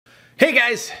Hey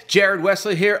guys, Jared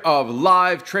Wesley here of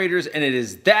Live Traders, and it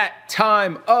is that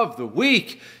time of the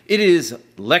week. It is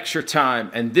lecture time,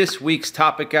 and this week's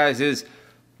topic, guys, is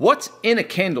what's in a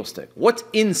candlestick? What's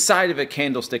inside of a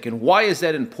candlestick, and why is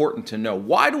that important to know?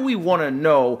 Why do we want to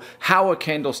know how a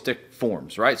candlestick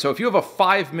forms, right? So if you have a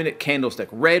 5-minute candlestick,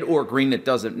 red or green, it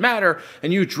doesn't matter,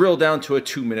 and you drill down to a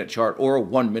 2-minute chart or a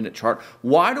 1-minute chart,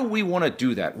 why do we want to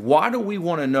do that? Why do we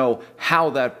want to know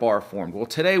how that bar formed? Well,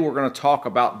 today we're going to talk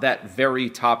about that very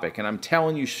topic, and I'm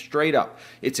telling you straight up,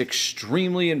 it's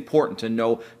extremely important to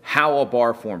know how a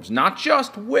bar forms. Not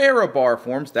just where a bar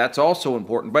forms, that's also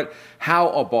important, but how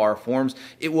a bar forms.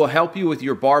 It will help you with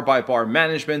your bar-by-bar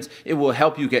management. It will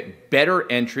help you get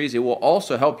better entries. It will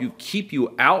also help you keep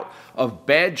you out of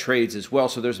bad trades as well.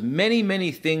 So there's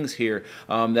many things here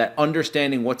that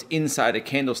understanding what's inside a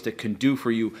candlestick can do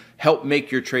for you, help make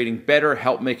your trading better,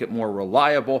 help make it more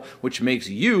reliable, which makes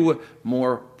you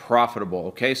more profitable.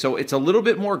 Okay, so it's a little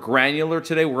bit more granular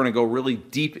today. We're going to go really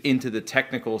deep into the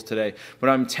technicals today, but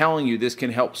I'm telling you, this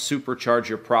can help supercharge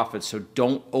your profits, so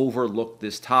don't overlook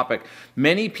this topic.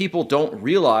 Many people don't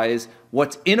realize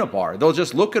what's in a bar. They'll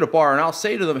just look at a bar, and I'll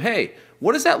say to them, hey,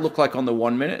 what does that look like on the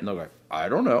 1 minute? And they'll go, I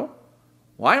don't know.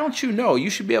 Why don't you know? You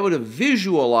should be able to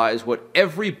visualize what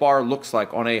every bar looks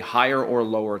like on a higher or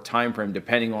lower time frame,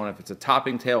 depending on if it's a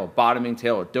topping tail, a bottoming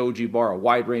tail, a doji bar, a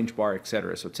wide range bar,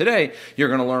 etc. So today, you're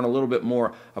going to learn a little bit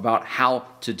more about how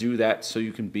to do that so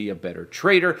you can be a better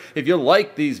trader. If you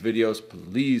like these videos,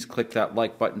 please click that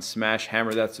like button,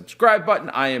 hammer that subscribe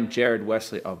button. I am Jared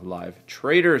Wesley of Live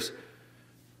Traders.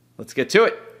 Let's get to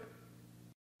it.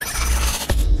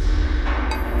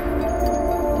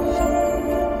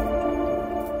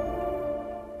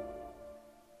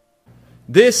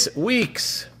 This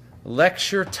week's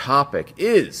lecture topic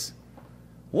is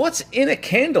what's in a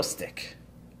candlestick,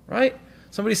 right?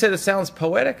 Somebody said it sounds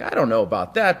poetic. I don't know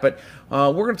about that, but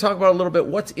we're going to talk about a little bit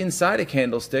what's inside a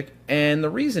candlestick, and the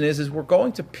reason is we're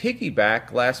going to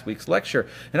piggyback last week's lecture.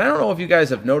 And I don't know if you guys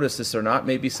have noticed this or not.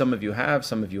 Maybe some of you have,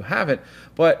 some of you haven't,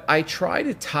 but I try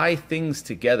to tie things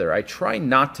together. I try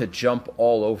not to jump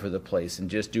all over the place and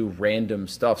just do random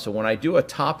stuff. So when I do a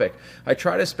topic, I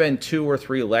try to spend 2 or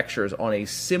 3 lectures on a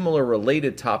similar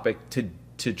related topic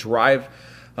to drive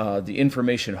the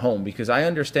information home, because I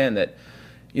understand that,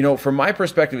 you know, from my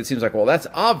perspective, it seems like, well, that's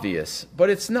obvious, but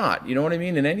it's not. You know what I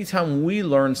mean? And anytime we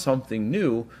learn something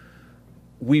new,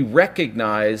 we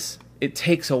recognize it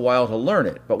takes a while to learn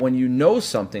it. But when you know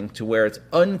something to where it's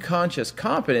unconscious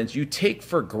competence, you take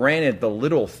for granted the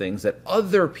little things that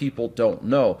other people don't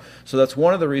know. So that's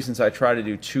one of the reasons I try to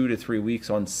do 2 to 3 weeks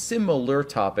on similar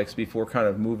topics before kind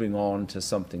of moving on to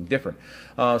something different.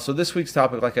 So this week's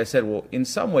topic, like I said, will in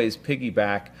some ways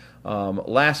piggyback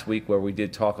last week, where we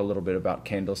did talk a little bit about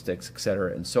candlesticks,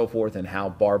 etc., and so forth, and how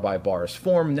bar by bars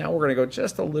form. Now we're going to go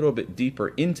just a little bit deeper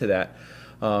into that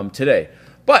today.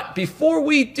 But before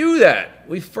we do that,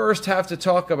 we first have to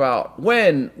talk about,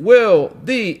 when will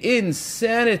the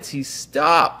insanity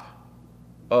stop?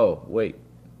 Oh, wait.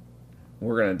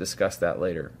 We're going to discuss that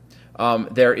later.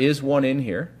 There is one in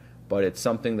here, but it's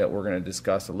something that we're going to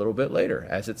discuss a little bit later.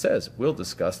 As it says, we'll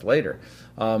discuss later.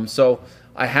 So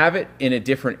I have it in a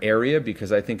different area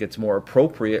because I think it's more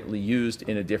appropriately used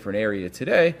in a different area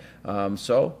today.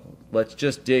 So let's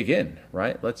just dig in,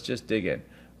 right? Let's just dig in.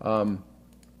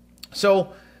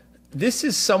 So this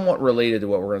is somewhat related to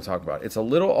what we're going to talk about. It's a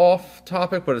little off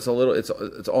topic, but it's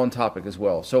on topic as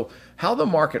well. So how the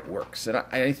market works, and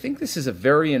I think this is a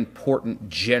very important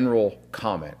general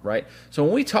comment, right? So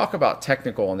when we talk about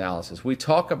technical analysis, we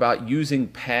talk about using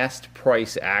past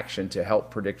price action to help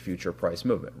predict future price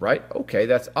movement, right? Okay,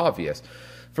 that's obvious.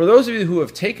 For those of you who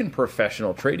have taken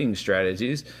professional trading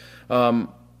strategies,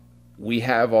 we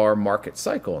have our market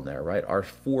cycle in there, right? Our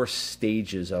 4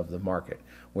 stages of the market,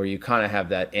 where you kind of have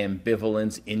that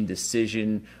ambivalence,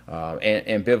 indecision,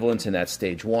 ambivalence in that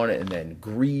stage 1, and then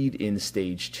greed in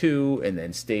stage 2, and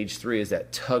then stage 3 is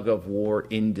that tug of war,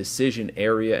 indecision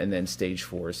area, and then stage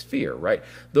 4 is fear, right?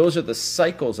 Those are the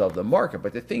cycles of the market.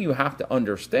 But the thing you have to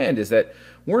understand is that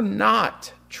we're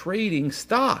not trading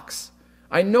stocks.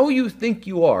 I know you think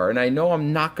you are, and I know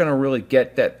I'm not going to really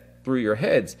get that through your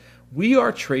heads. We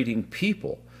are trading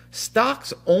people.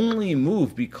 Stocks only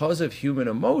move because of human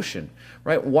emotion,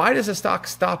 right? Why does a stock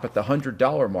stop at the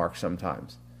 $100 mark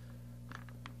sometimes?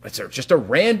 It's just a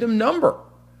random number.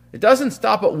 It doesn't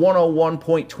stop at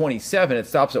 101.27. It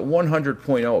stops at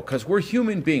 100.0 because we're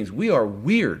human beings. We are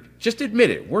weird. Just admit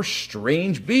it. We're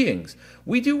strange beings.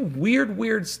 We do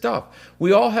weird stuff.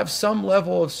 We all have some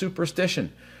level of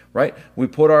superstition. right? We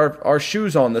put our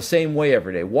shoes on the same way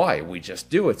every day. Why? We just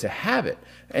do. It's a habit.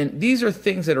 And these are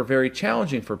things that are very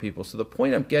challenging for people. So the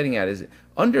point I'm getting at is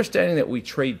understanding that we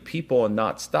trade people and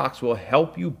not stocks will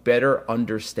help you better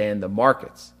understand the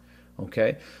markets.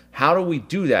 Okay? How do we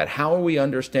do that? How are we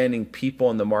understanding people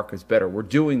and the markets better? We're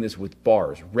doing this with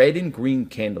bars, red and green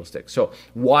candlesticks. So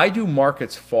why do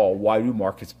markets fall? Why do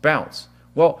markets bounce?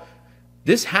 Well,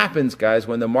 this happens, guys,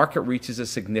 when the market reaches a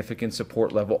significant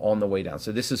support level on the way down.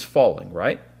 So this is falling,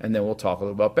 right? And then we'll talk a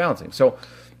little about bouncing. So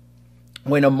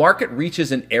when a market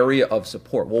reaches an area of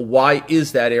support, well, why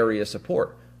is that area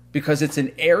support? Because it's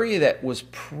an area that was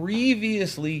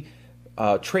previously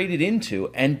traded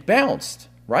into and bounced,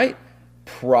 right?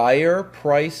 Prior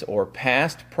price or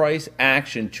past price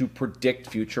action to predict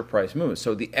future price movements.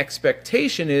 So the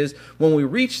expectation is when we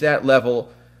reach that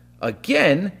level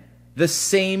again, the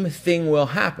same thing will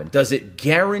happen. Does it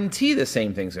guarantee the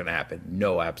same thing's going to happen?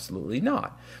 No, absolutely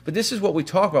not. But this is what we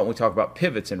talk about when we talk about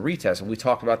pivots and retests, and we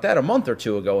talked about that a month or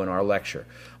two ago in our lecture.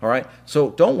 All right?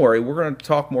 So don't worry, we're going to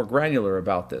talk more granular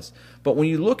about this. But when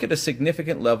you look at a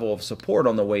significant level of support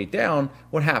on the way down,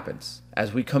 what happens?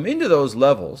 As we come into those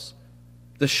levels,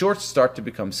 the shorts start to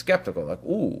become skeptical, like,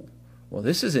 ooh, well,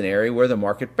 this is an area where the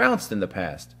market bounced in the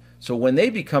past. So when they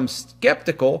become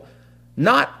skeptical,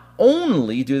 not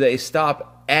only do they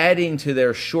stop adding to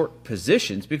their short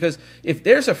positions, because if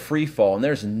there's a free fall and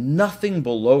there's nothing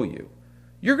below you,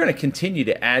 you're going to continue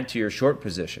to add to your short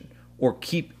position or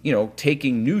keep,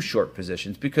 taking new short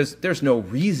positions because there's no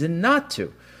reason not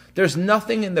to. There's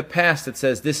nothing in the past that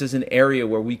says this is an area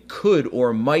where we could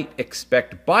or might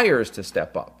expect buyers to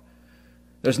step up.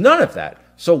 There's none of that.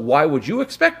 So why would you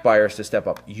expect buyers to step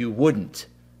up? You wouldn't.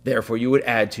 Therefore, you would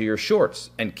add to your shorts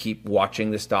and keep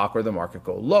watching the stock or the market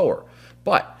go lower.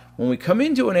 But when we come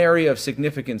into an area of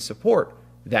significant support,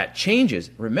 that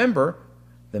changes. Remember,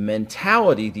 the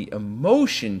mentality, the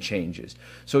emotion changes.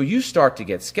 So you start to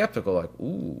get skeptical, like,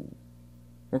 ooh,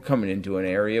 we're coming into an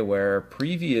area where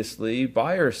previously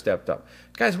buyers stepped up.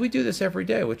 Guys, we do this every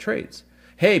day with trades.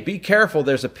 Hey, be careful,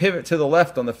 there's a pivot to the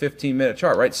left on the 15-minute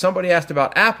chart, right? Somebody asked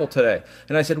about Apple today,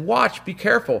 and I said, watch, be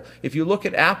careful. If you look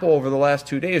at Apple over the last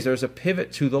 2 days, there's a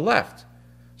pivot to the left.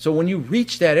 So when you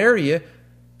reach that area,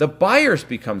 the buyers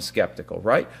become skeptical,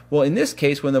 right? Well, in this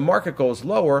case, when the market goes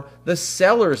lower, the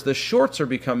sellers, the shorts are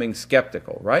becoming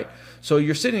skeptical, right? So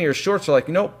you're sitting here, shorts are like,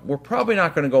 nope, we're probably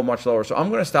not going to go much lower, so I'm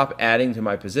going to stop adding to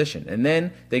my position. And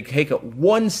then they take it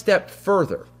one step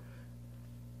further.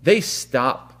 They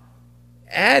stop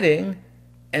adding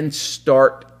and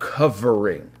start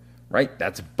covering, right?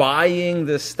 That's buying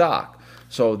the stock.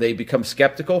 So they become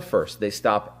skeptical first. They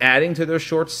stop adding to their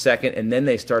shorts second, and then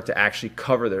they start to actually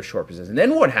cover their short positions. And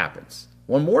then what happens?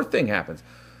 One more thing happens.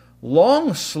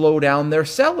 Longs slow down their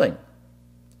selling,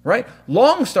 right?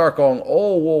 Longs start going,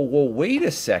 oh, whoa, wait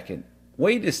a second.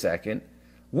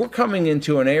 We're coming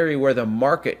into an area where the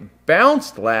market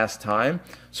bounced last time,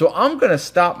 so I'm going to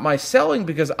stop my selling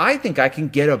because I think I can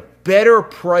get a better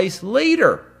price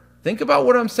later. Think about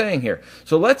what I'm saying here.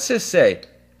 So let's just say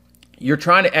you're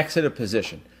trying to exit a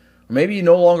position. Or maybe you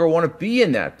no longer want to be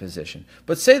in that position.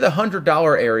 But say the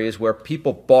 $100 areas where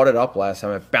people bought it up last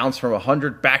time, it bounced from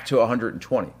 100 back to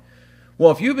 120.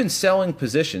 Well, if you've been selling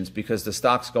positions because the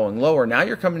stock's going lower, now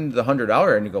you're coming into the $100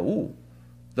 area and you go, ooh,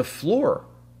 the floor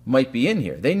might be in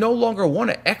here. They no longer want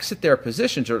to exit their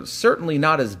positions, or certainly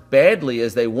not as badly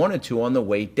as they wanted to on the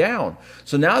way down.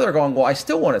 So now they're going, well, I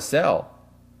still want to sell,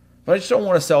 but I just don't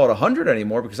want to sell at 100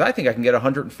 anymore because I think I can get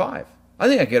 105. I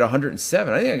think I can get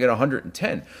 107. I think I can get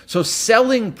 110. So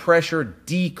selling pressure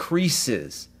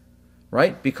decreases,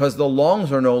 right? Because the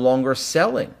longs are no longer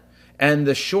selling and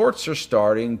the shorts are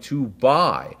starting to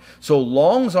buy. So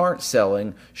longs aren't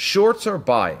selling, shorts are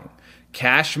buying.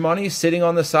 Cash money sitting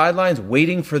on the sidelines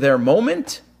waiting for their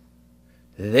moment,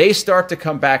 they start to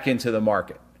come back into the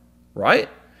market, right?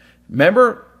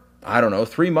 Remember,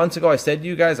 3 months ago I said to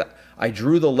you guys, I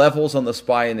drew the levels on the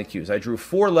SPY and the Qs. I drew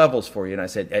 4 levels for you, and I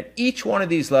said, at each one of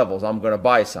these levels, I'm going to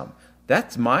buy some.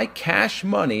 That's my cash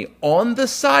money on the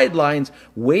sidelines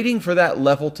waiting for that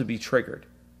level to be triggered,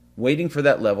 waiting for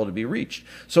that level to be reached.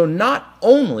 So not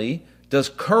only does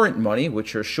current money,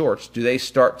 which are shorts, do they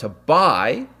start to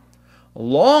buy,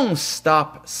 longs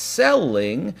stop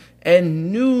selling,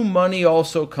 and new money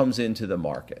also comes into the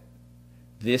market.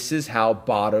 This is how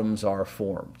bottoms are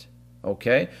formed.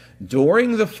 Okay?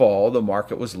 During the fall, the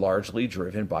market was largely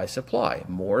driven by supply,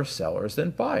 more sellers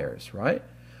than buyers, right?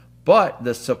 But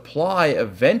the supply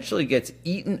eventually gets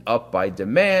eaten up by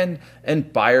demand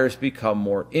and buyers become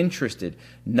more interested.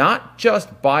 Not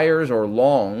just buyers or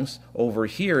longs over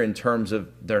here in terms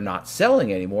of they're not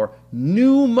selling anymore.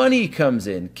 New money comes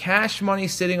in, cash money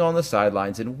sitting on the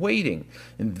sidelines and waiting.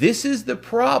 And this is the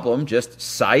problem, just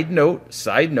side note,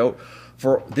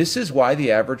 for this is why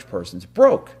the average person's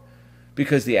broke.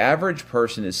 Because the average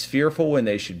person is fearful when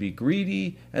they should be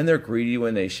greedy, and they're greedy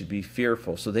when they should be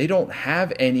fearful. So they don't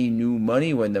have any new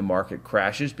money when the market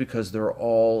crashes because they're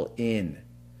all in.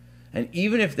 And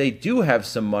even if they do have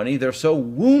some money, they're so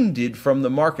wounded from the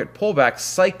market pullback,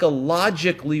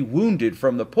 psychologically wounded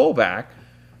from the pullback,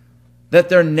 that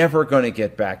they're never going to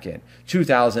get back in.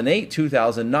 2008,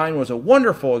 2009 was a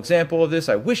wonderful example of this.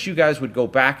 I wish you guys would go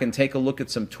back and take a look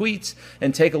at some tweets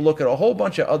and take a look at a whole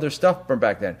bunch of other stuff from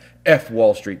back then. F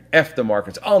Wall Street, F the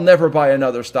markets. I'll never buy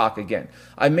another stock again.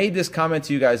 I made this comment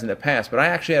to you guys in the past, but I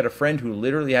actually had a friend who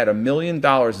literally had $1 million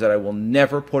that I will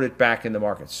never put it back in the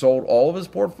market. Sold all of his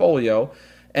portfolio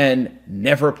and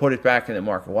never put it back in the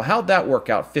market. Well, how'd that work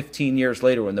out 15 years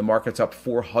later when the market's up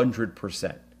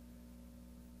 400%?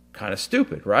 Kind of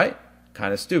stupid, right?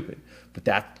 Kind of stupid. But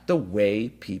that's the way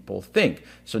people think.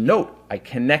 So note, I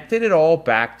connected it all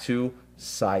back to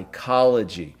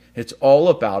psychology. It's all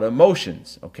about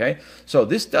emotions, okay? So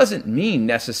this doesn't mean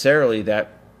necessarily that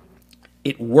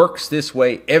it works this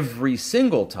way every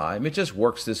single time. It just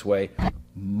works this way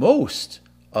most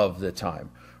of the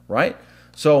time, right?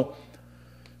 So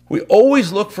we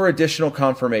always look for additional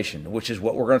confirmation, which is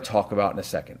what we're going to talk about in a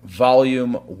second.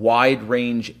 Volume, wide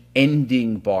range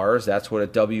ending bars, that's what a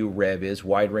WREB is,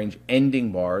 wide range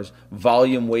ending bars,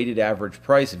 volume weighted average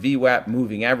price, VWAP,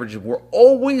 moving averages. We're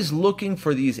always looking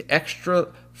for these extra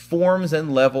forms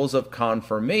and levels of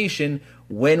confirmation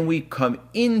when we come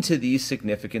into these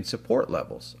significant support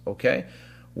levels, okay?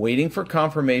 Waiting for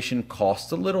confirmation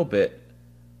costs a little bit,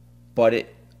 but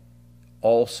it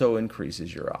also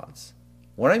increases your odds.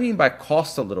 What I mean by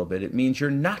cost a little bit, it means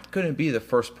you're not going to be the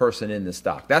first person in the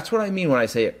stock. That's what I mean when I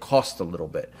say it costs a little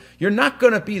bit. You're not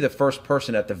going to be the first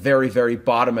person at the very, very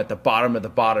bottom, at the bottom of the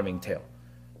bottoming tail.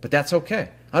 But that's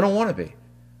okay. I don't want to be.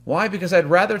 Why? Because I'd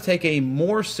rather take a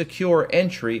more secure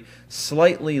entry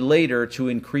slightly later to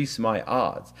increase my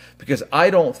odds. Because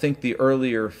I don't think the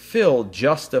earlier fill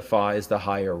justifies the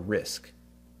higher risk,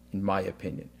 in my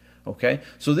opinion. Okay,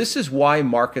 so this is why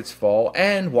markets fall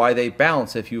and why they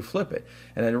bounce if you flip it.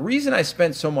 And the reason I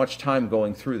spent so much time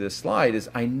going through this slide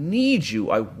is I need you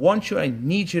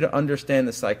to understand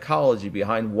the psychology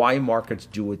behind why markets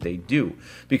do what they do.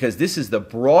 Because this is the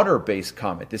broader base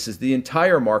comment. This is the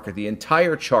entire market, the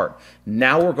entire chart.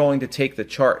 Now we're going to take the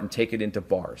chart and take it into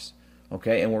bars.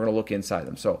 Okay, and we're going to look inside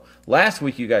them. So last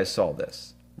week you guys saw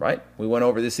this, right? We went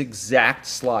over this exact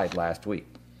slide last week.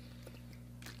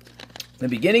 The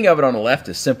beginning of it on the left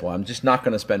is simple. I'm just not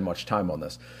going to spend much time on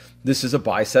this. This is a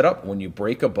buy setup. When you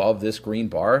break above this green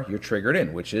bar, you're triggered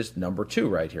in, which is number 2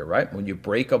 right here, right? When you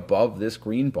break above this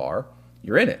green bar,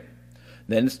 you're in it.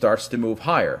 Then it starts to move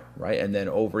higher, right? And then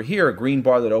over here, a green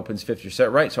bar that opens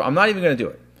 50%, right? So I'm not even going to do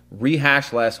it.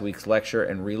 Rehash last week's lecture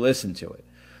and re-listen to it,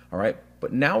 all right?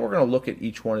 But now we're going to look at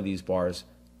each one of these bars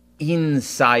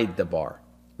inside the bar.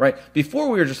 Right? Before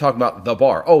we were just talking about the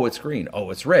bar. Oh, it's green.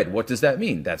 Oh, it's red. What does that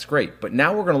mean? That's great. But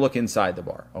now we're going to look inside the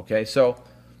bar. Okay, so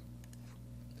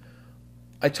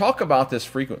I talk about this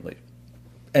frequently.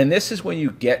 And this is when you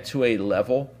get to a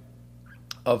level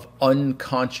of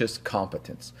unconscious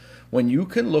competence. When you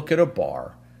can look at a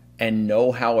bar and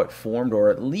know how it formed, or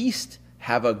at least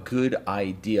have a good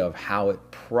idea of how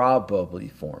it probably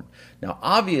formed. Now,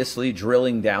 obviously,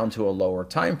 drilling down to a lower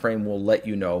time frame will let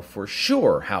you know for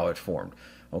sure how it formed.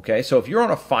 Okay, so if you're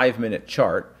on a 5-minute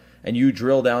chart and you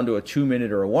drill down to a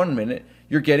 2-minute or a 1-minute,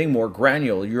 you're getting more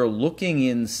granular. You're looking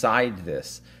inside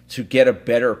this to get a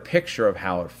better picture of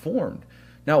how it formed.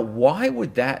 Now, why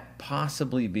would that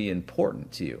possibly be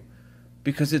important to you?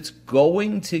 Because it's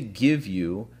going to give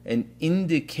you an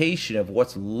indication of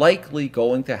what's likely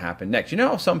going to happen next. You know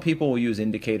how some people will use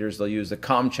indicators? They'll use the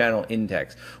COM channel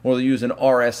index, or they'll use an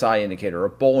RSI indicator or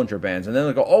Bollinger Bands, and then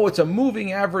they'll go, oh, it's a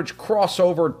moving average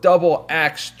crossover, double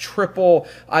axe, triple,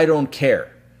 I don't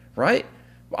care, right?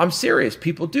 I'm serious.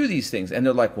 People do these things, and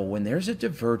they're like, well, when there's a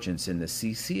divergence in the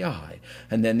CCI,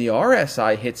 and then the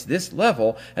RSI hits this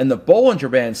level, and the Bollinger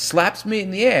Band slaps me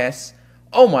in the ass,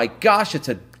 oh my gosh, it's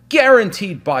a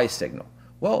guaranteed buy signal.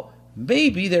 Well,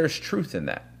 maybe there's truth in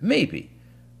that. Maybe.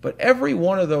 But every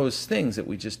one of those things that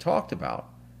we just talked about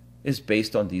is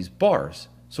based on these bars.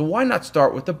 So why not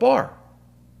start with the bar?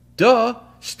 Duh.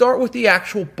 Start with the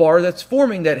actual bar that's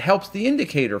forming that helps the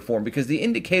indicator form, because the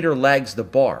indicator lags the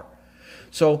bar.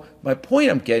 So my point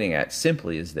I'm getting at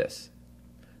simply is this.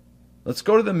 Let's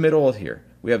go to the middle here.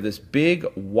 We have this big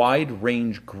wide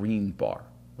range green bar,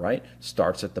 right?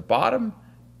 Starts at the bottom,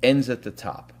 ends at the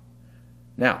top.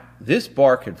 Now, this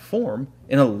bar could form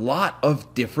in a lot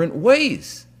of different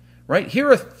ways, right? Here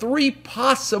are 3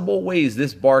 possible ways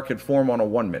this bar could form on a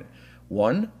 1 minute.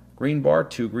 1 green bar,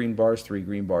 2 green bars, 3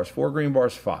 green bars, 4 green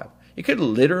bars, 5. It could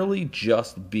literally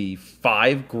just be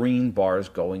 5 green bars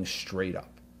going straight up.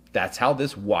 That's how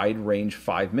this wide range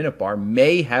 5-minute bar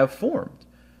may have formed.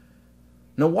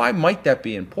 Now, why might that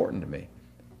be important to me?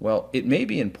 Well, it may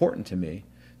be important to me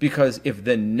because if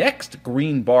the next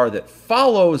green bar that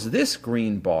follows this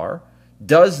green bar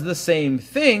does the same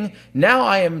thing, now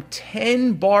I am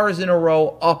 10 bars in a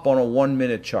row up on a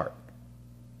 1-minute chart.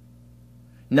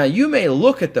 Now, you may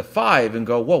look at the 5 and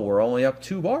go, well, we're only up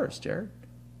 2 bars, Jared.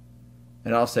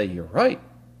 And I'll say, you're right,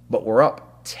 but we're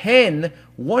up 10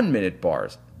 1-minute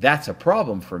bars. That's a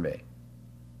problem for me.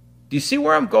 Do you see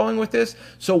where I'm going with this?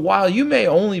 So while you may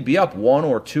only be up 1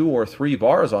 or 2 or 3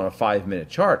 bars on a 5-minute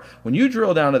chart, when you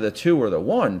drill down to the 2 or the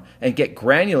 1 and get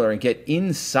granular and get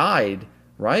inside,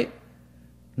 right?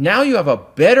 Now you have a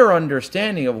better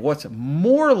understanding of what's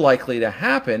more likely to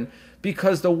happen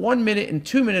because the 1 minute and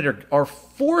 2 minute are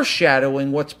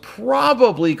foreshadowing what's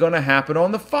probably going to happen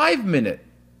on the 5-minute.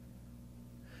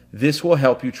 This will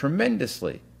help you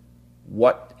tremendously.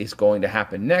 What is going to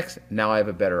happen next? Now I have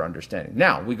a better understanding.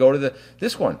 Now we go to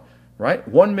this one, right?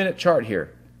 1-minute chart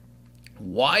here.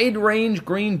 Wide range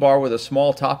green bar with a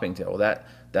small topping tail. Well,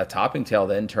 that topping tail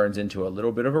then turns into a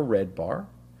little bit of a red bar.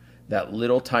 That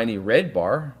little tiny red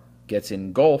bar gets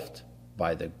engulfed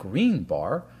by the green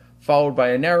bar, followed by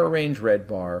a narrow range red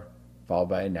bar, followed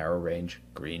by a narrow range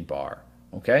green bar.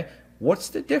 Okay? What's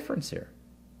the difference here?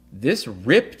 This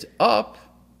ripped up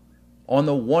on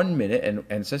the 1 minute, and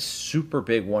it's a super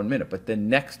big 1 minute, but the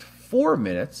next 4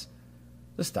 minutes,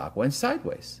 the stock went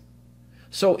sideways.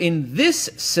 So in this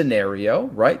scenario,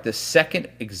 right, the second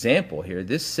example here,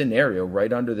 this scenario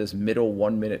right under this middle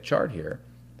 1 minute chart here,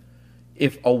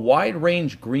 if a wide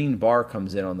range green bar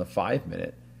comes in on the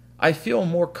 5-minute, I feel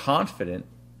more confident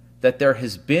that there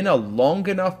has been a long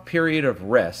enough period of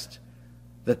rest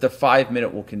that the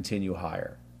 5-minute will continue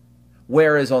higher.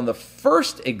 Whereas on the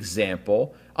first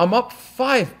example, I'm up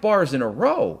 5 bars in a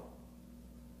row.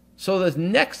 So the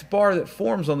next bar that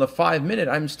forms on the 5-minute,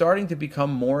 I'm starting to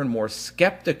become more and more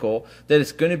skeptical that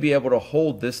it's going to be able to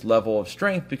hold this level of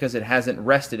strength because it hasn't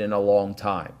rested in a long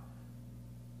time.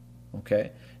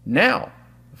 Okay? Now,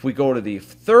 if we go to the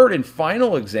third and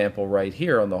final example right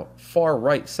here on the far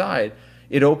right side,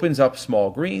 it opens up small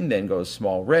green, then goes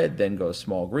small red, then goes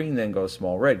small green, then goes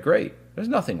small red. Great. There's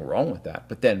nothing wrong with that.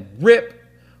 But then rip,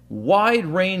 wide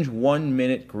range 1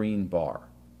 minute green bar.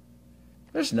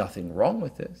 There's nothing wrong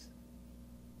with this.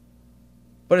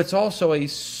 But it's also a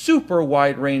super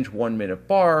wide range 1 minute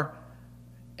bar,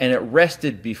 and it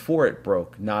rested before it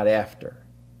broke, not after.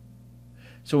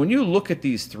 So when you look at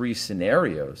these 3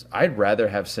 scenarios, I'd rather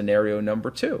have scenario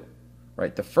number 2.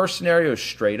 Right? The first scenario is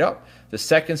straight up. The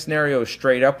second scenario is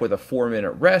straight up with a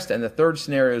 4-minute rest. And the third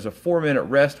scenario is a 4-minute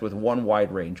rest with 1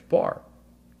 wide range bar.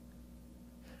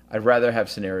 I'd rather have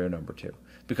scenario number 2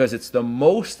 because it's the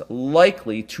most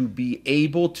likely to be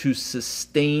able to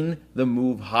sustain the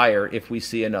move higher if we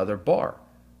see another bar.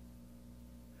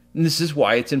 And this is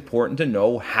why it's important to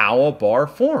know how a bar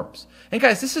forms. And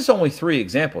guys, this is only 3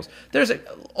 examples. There's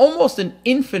almost an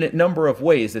infinite number of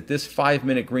ways that this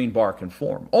 5-minute green bar can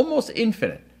form. Almost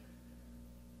infinite.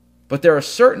 But there are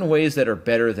certain ways that are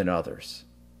better than others.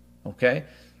 Okay?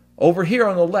 Over here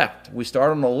on the left, we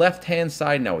start on the left-hand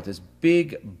side now with this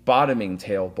big bottoming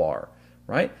tail bar.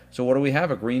 Right? So what do we have?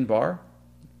 A green bar,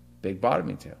 big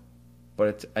bottoming tail. But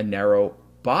it's a narrow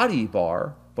body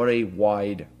bar, but a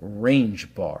wide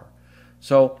range bar.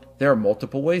 So there are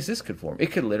multiple ways this could form.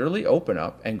 It could literally open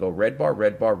up and go red bar,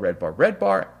 red bar, red bar, red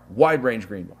bar, wide range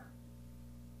green bar.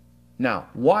 Now,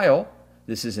 while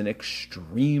this is an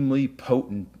extremely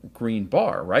potent green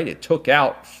bar, right? It took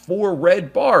out 4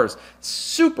 red bars,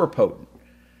 super potent.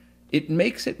 It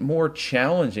makes it more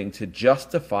challenging to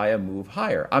justify a move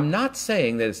higher. I'm not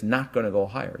saying that it's not going to go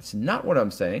higher. It's not what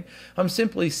I'm saying. I'm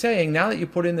simply saying now that you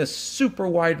put in this super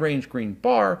wide range green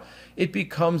bar, it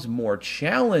becomes more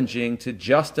challenging to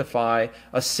justify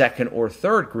a second or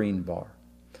third green bar.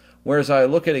 Whereas I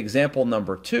look at example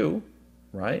number 2,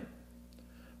 right?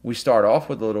 We start off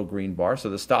with a little green bar, so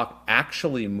the stock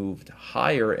actually moved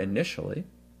higher initially.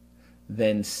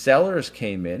 Then sellers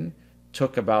came in,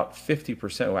 took about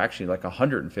 50%, well actually like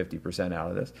 150% out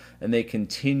of this, and they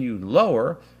continued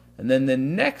lower, and then the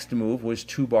next move was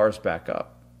 2 bars back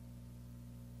up.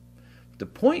 The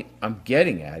point I'm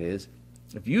getting at is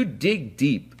if you dig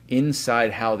deep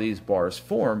inside how these bars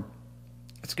form,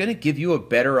 it's going to give you a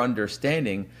better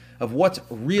understanding of what's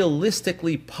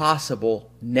realistically possible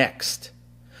next.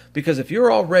 Because if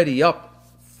you're already up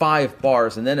 5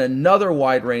 bars and then another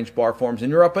wide range bar forms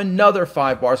and you're up another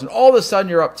 5 bars and all of a sudden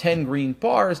you're up 10 green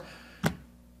bars,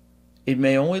 it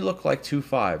may only look like 2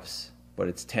 5s, but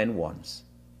it's 10 1s.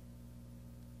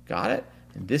 Got it?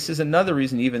 And this is another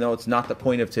reason, even though it's not the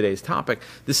point of today's topic,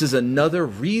 this is another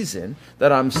reason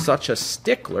that I'm such a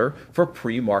stickler for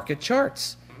pre-market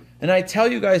charts. And I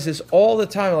tell you guys this all the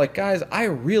time, like, guys, I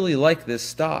really like this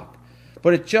stock,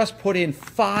 but it just put in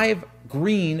 5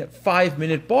 green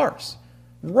 5-minute bars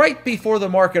right before the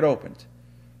market opened.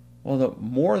 Well,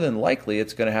 more than likely,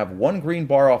 it's going to have 1 green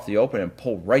bar off the open and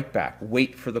pull right back,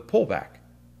 wait for the pullback.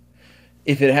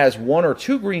 If it has 1 or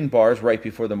 2 green bars right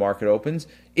before the market opens,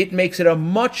 it makes it a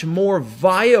much more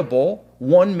viable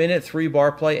 1-minute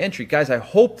 3-bar play entry. Guys, I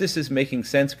hope this is making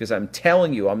sense because I'm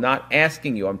telling you, I'm not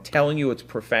asking you, I'm telling you it's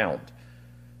profound.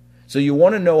 So you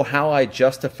want to know how I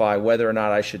justify whether or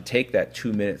not I should take that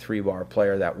 2-minute 3-bar play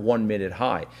or that 1-minute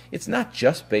high. It's not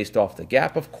just based off the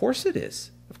gap. Of course it is.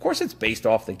 Of course it's based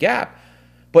off the gap.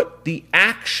 But the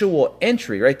actual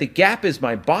entry, right? The gap is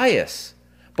my bias.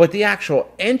 But the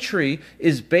actual entry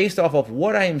is based off of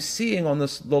what I am seeing on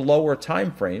the lower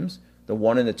time frames, the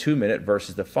 1 and the 2-minute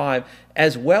versus the 5,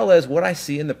 as well as what I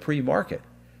see in the pre-market.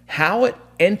 How it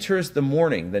enters the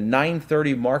morning, the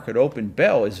 9:30 market open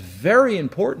bell, is very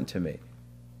important to me.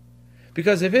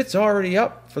 Because if it's already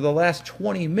up for the last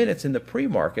 20 minutes in the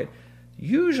pre-market,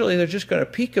 usually they're just going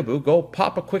to peekaboo, go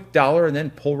pop a quick dollar, and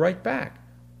then pull right back.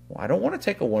 Well, I don't want to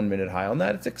take a 1-minute high on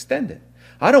that. It's extended.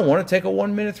 I don't want to take a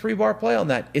 1-minute 3-bar play on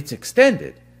that. It's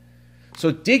extended.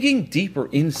 So digging deeper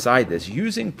inside this,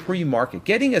 using pre-market,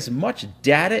 getting as much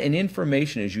data and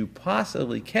information as you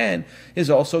possibly can is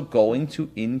also going to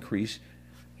increase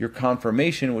your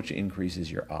confirmation, which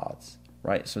increases your odds,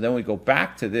 right? So then we go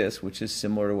back to this, which is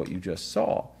similar to what you just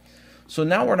saw. So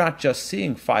now we're not just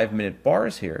seeing 5-minute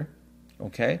bars here,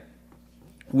 okay?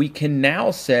 We can now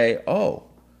say, oh,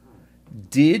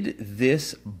 did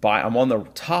this buy? I'm on the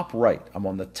top right.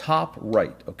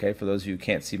 Okay, for those of you who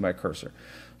can't see my cursor.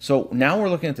 So now we're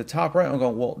looking at the top right. I'm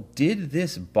going, well, did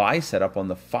this buy setup on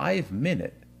the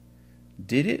 5-minute,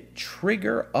 did it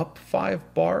trigger up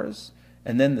 5 bars?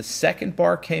 And then the second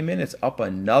bar came in, it's up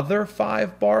another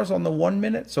 5 bars on the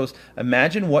 1-minute. So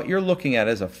imagine what you're looking at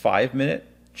as a 5-minute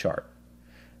chart.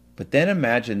 But then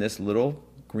imagine this little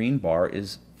green bar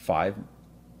is 5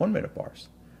 1-minute bars.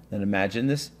 Then imagine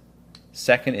this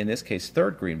second, in this case,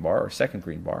 third green bar or second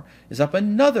green bar is up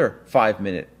another 5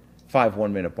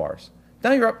 1-minute bars.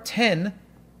 Now you're up 10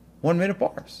 1-minute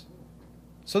bars.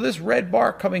 So this red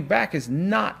bar coming back is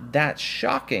not that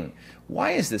shocking.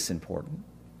 Why is this important?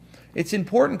 It's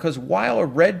important because while a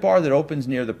red bar that opens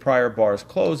near the prior bar's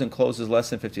close and closes less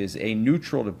than 50 is a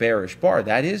neutral to bearish bar,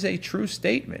 that is a true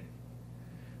statement.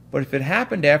 But if it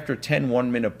happened after 10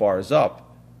 1-minute bars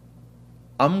up,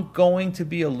 I'm going to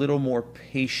be a little more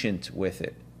patient with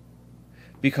it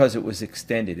because it was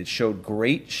extended. It showed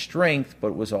great strength,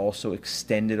 but was also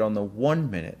extended on the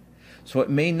 1-minute. So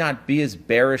it may not be as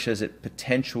bearish as it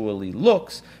potentially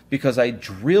looks because I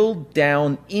drilled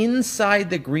down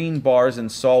inside the green bars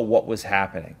and saw what was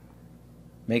happening.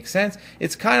 Make sense?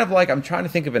 It's kind of like, I'm trying to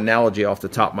think of an analogy off the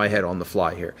top of my head on the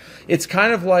fly here. It's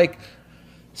kind of like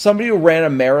somebody who ran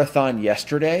a marathon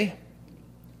yesterday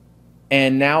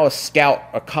and now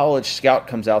a college scout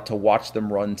comes out to watch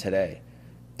them run today.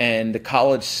 And the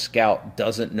college scout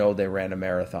doesn't know they ran a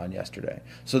marathon yesterday.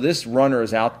 So this runner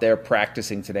is out there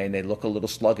practicing today, and they look a little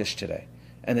sluggish today.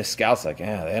 And the scout's like,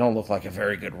 yeah, they don't look like a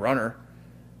very good runner.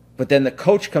 But then the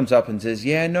coach comes up and says,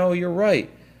 yeah, no, you're right.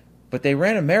 But they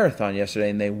ran a marathon yesterday,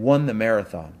 and they won the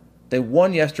marathon. They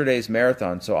won yesterday's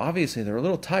marathon, so obviously they're a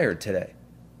little tired today.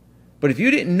 But if you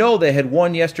didn't know they had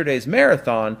won yesterday's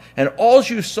marathon, and all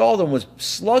you saw them was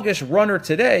sluggish runner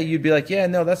today, you'd be like, yeah,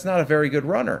 no, that's not a very good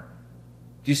runner.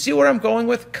 Do you see what I'm going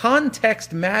with?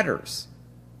 Context matters.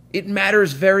 It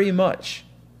matters very much.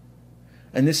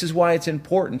 And this is why it's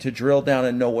important to drill down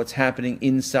and know what's happening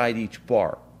inside each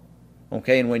bar.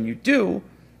 Okay, and when you do,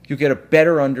 you get a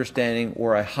better understanding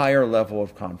or a higher level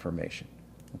of confirmation.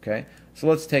 Okay, so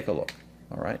let's take a look.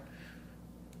 All right.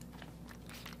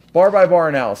 Bar by bar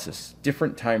analysis,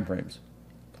 different time frames.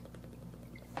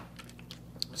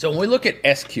 So when we look at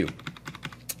SQ,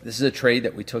 this is a trade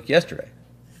that we took yesterday.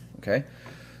 Okay.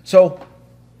 So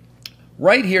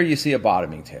right here you see a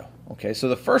bottoming tail. Okay, so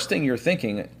the first thing you're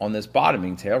thinking on this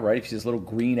bottoming tail, right, if you see this little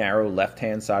green arrow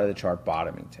left-hand side of the chart,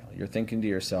 bottoming tail, you're thinking to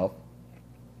yourself,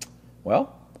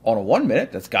 well, on a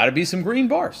 1-minute, that's got to be some green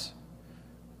bars.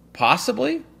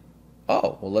 Possibly.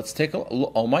 Oh, well, let's take a,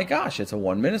 oh my gosh, it's a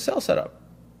 1 minute sell setup.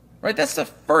 Right? That's the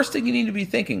first thing you need to be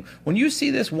thinking. When you see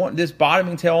this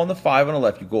bottoming tail on the 5 on the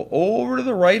left, you go over to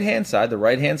the right-hand side. The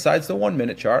right-hand side's the 1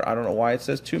 minute chart. I don't know why it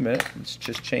says 2 minute. Let's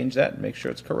just change that and make sure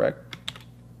it's correct.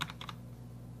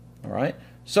 All right?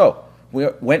 So we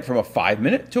went from a 5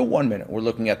 minute to a 1 minute. We're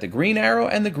looking at the green arrow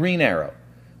and the green arrow.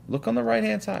 Look on the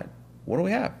right-hand side. What do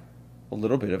we have? A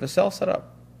little bit of a sell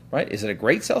setup. Right? Is it a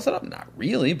great sell setup? Not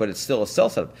really, but it's still a sell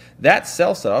setup. That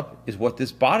sell setup is what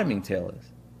this bottoming tail is.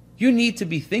 You need to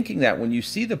be thinking that when you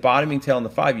see the bottoming tail in the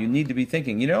 5, you need to be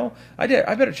thinking, you know, I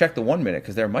better check the 1 minute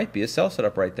because there might be a sell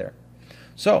setup right there.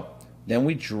 So then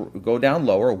we go down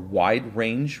lower, wide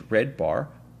range red bar,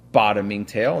 bottoming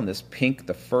tail, and this pink,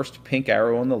 the first pink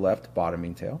arrow on the left,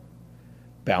 bottoming tail.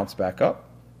 Bounce back up,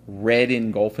 red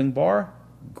engulfing bar,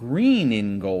 green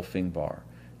engulfing bar.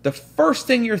 The first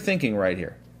thing you're thinking right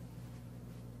here,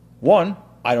 one,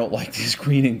 I don't like this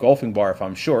green engulfing bar if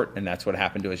I'm short, and that's what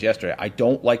happened to us yesterday. I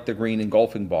don't like the green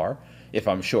engulfing bar if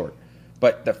I'm short.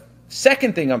 But the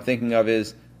second thing I'm thinking of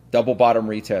is double bottom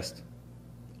retest.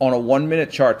 On a 1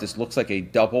 minute chart, this looks like a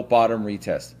double bottom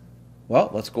retest. Well,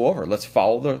 let's go over. Let's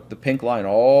follow the pink line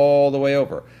all the way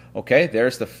over. Okay,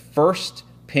 there's the first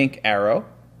pink arrow,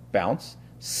 bounce.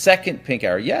 Second pink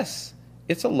arrow, yes,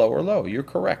 it's a lower low. You're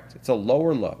correct. It's a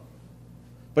lower low.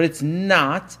 But it's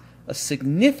not a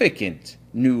significant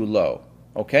new low,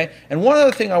 okay? And one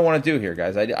other thing I want to do here,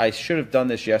 guys, I should have done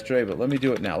this yesterday, but let me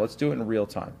do it now. Let's do it in real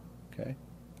time, okay?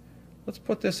 Let's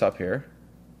put this up here.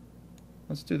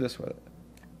 Let's do this with it.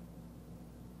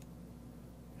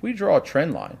 If we draw a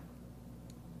trend line,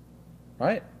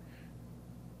 right?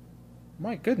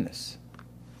 My goodness,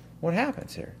 what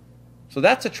happens here? So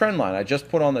that's a trend line I just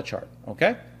put on the chart,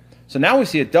 okay? So now we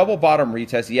see a double bottom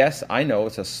retest. Yes, I know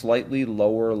it's a slightly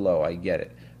lower low. I get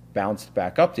it. Bounced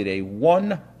back up, did a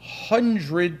 100%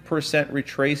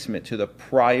 retracement to the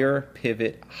prior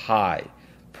pivot high.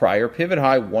 Prior pivot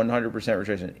high, 100%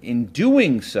 retracement. In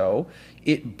doing so,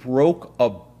 it broke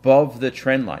above the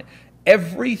trend line.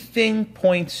 Everything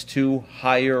points to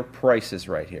higher prices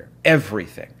right here.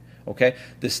 Everything. Okay?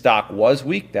 The stock was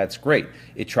weak. That's great.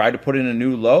 It tried to put in a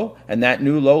new low, and that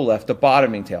new low left a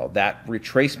bottoming tail. That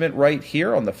retracement right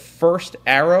here on the first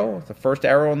arrow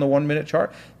on the 1 minute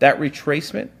chart, that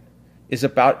retracement is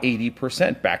about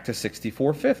 80% back to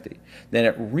 64.50. Then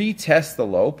it retests the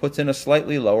low, puts in a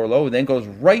slightly lower low, and then goes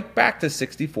right back to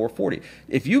 64.40.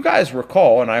 If you guys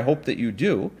recall, and I hope that you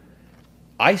do,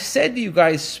 I said to you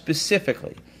guys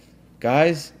specifically,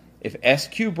 guys, if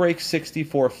SQ breaks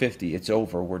 64.50, it's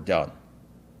over, we're done.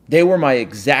 They were my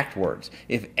exact words.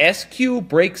 If SQ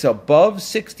breaks above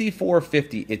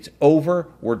 64.50, it's over,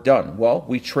 we're done. Well,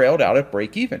 we trailed out at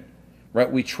break even. Right,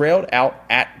 we trailed out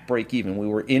at break even. We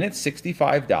were in at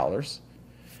 $65,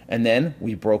 and then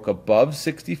we broke above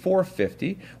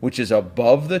 64.50, which is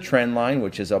above the trend line,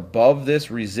 which is above this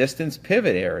resistance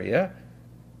pivot area.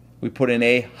 We put in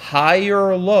a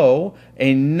higher low,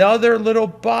 another little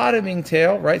bottoming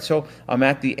tail, right? So I'm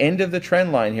at the end of the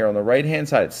trend line here on the right-hand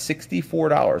side at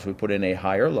 $64. We put in a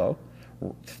higher low.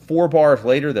 4 bars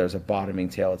later, there's a bottoming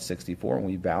tail at 64, and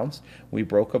we bounced. We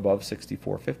broke above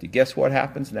 64.50. Guess what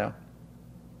happens now?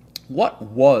 What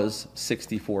was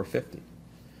 64.50?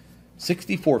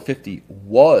 64.50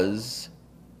 was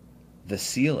the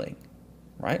ceiling,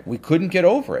 right? We couldn't get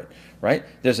over it, right?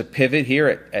 There's a pivot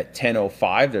here at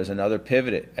 10.05. There's another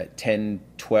pivot at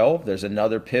 10.12. There's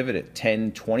another pivot at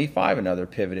 10.25, another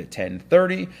pivot at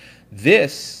 10.30.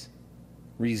 This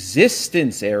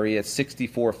resistance area at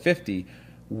 64.50,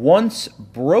 once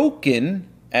broken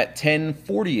at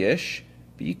 10.40-ish,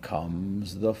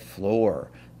 becomes the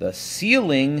floor. The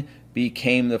ceiling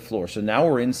became the floor. So now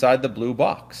we're inside the blue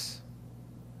box.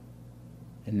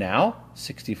 And now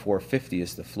 64.50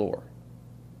 is the floor.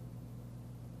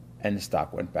 And the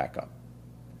stock went back up.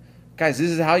 Guys, this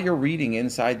is how you're reading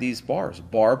inside these bars.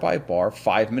 Bar by bar,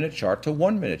 5 minute chart to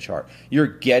 1 minute chart. You're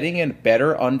getting a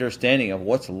better understanding of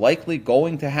what's likely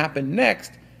going to happen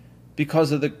next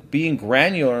because of the being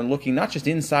granular and looking not just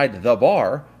inside the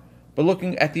bar, but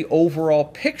looking at the overall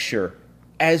picture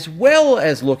as well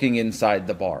as looking inside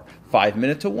the bar. 5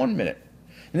 minute to 1 minute.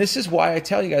 And this is why I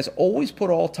tell you guys, always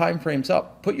put all time frames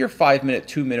up. Put your 5 minute,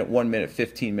 2 minute, 1 minute,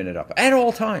 15 minute up at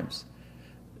all times.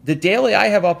 The daily I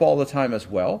have up all the time as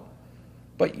well,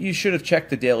 but you should have checked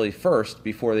the daily first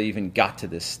before they even got to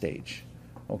this stage.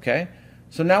 Okay?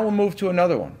 So now we'll move to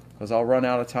another one because I'll run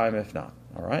out of time if not.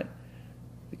 All right?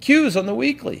 The Qs on the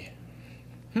weekly.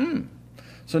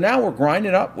 So now we're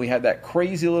grinding up. We had that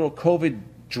crazy little COVID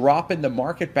drop in the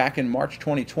market back in March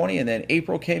 2020, and then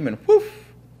April came and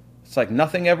whoof, It's like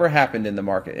nothing ever happened in the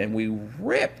market, and we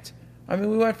ripped. I mean,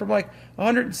 we went from like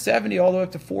 170 all the way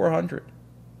up to 400.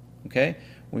 Okay?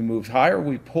 We moved higher,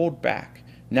 we pulled back.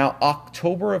 Now,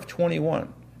 October of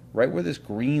 21, right where this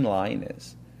green line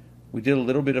is, we did a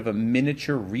little bit of a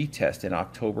miniature retest in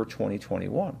October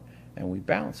 2021, and we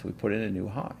bounced. We put in a new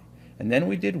high. And then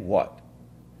we did what?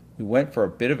 We went for a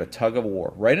bit of a tug of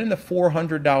war, right in the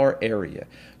 $400 area.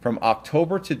 From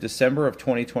October to December of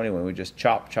 2021, we just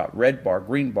chop, red bar,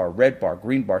 green bar, red bar,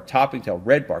 green bar, topping tail,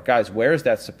 red bar. Guys, where's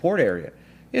that support area?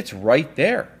 It's right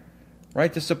there,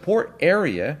 right? The support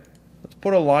area, let's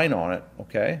put a line on it,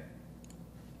 okay?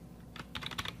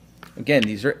 Again,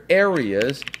 these are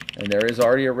areas, and there is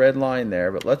already a red line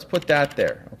there, but let's put that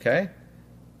there, okay?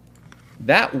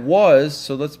 That was,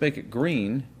 so let's make it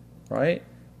green, right?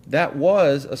 That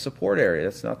was a support area.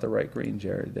 That's not the right green,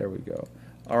 Jared. There we go.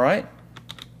 All right?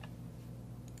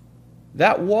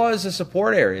 That was a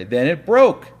support area. Then it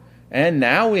broke. And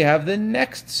now we have the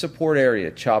next support area.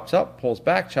 Chops up, pulls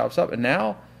back, chops up, and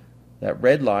now that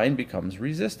red line becomes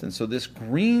resistance. So this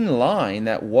green line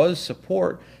that was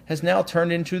support has now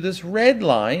turned into this red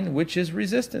line, which is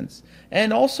resistance.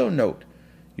 And also note,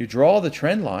 you draw the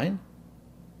trend line,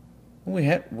 and we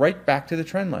head right back to the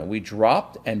trend line. We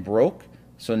dropped and broke.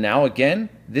 So now again,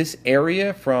 this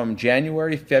area from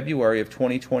January, February of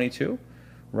 2022,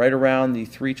 right around the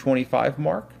 325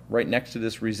 mark, right next to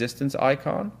this resistance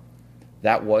icon,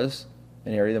 that was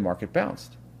an area the market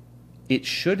bounced. It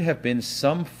should have been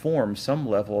some form, some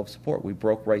level of support. We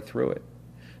broke right through it.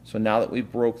 So now that we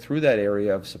broke through that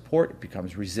area of support, it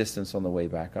becomes resistance on the way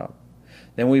back up.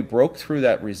 Then we broke through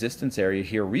that resistance area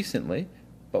here recently,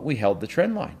 but we held the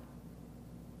trend line.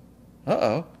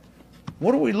 Uh-oh.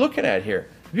 What are we looking at here?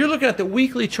 If you're looking at the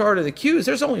weekly chart of the Qs,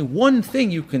 there's only one thing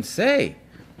you can say.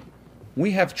 We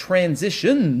have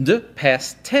transitioned,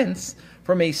 past tense,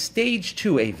 from a stage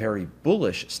 2, a very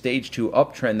bullish stage 2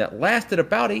 uptrend that lasted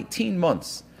about 18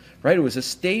 months. Right? It was a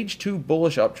stage 2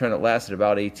 bullish uptrend that lasted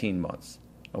about 18 months.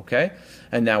 Okay?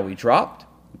 And now we dropped,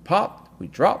 we popped, we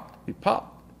dropped, we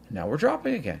popped, and now we're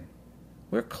dropping again.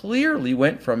 We clearly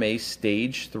went from a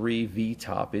stage 3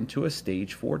 V-top into a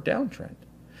stage 4 downtrend.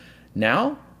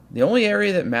 Now, the only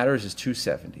area that matters is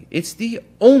 270. It's the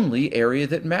only area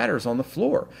that matters on the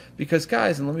floor. Because,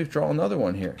 guys, and let me draw another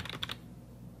one here.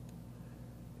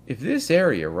 If this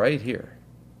area right here,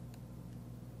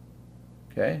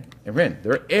 okay, and again,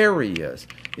 there are areas.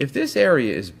 If this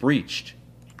area is breached,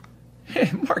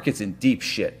 market's in deep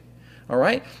shit. All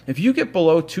right? If you get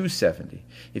below 270,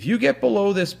 if you get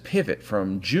below this pivot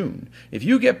from June, if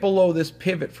you get below this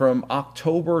pivot from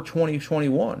October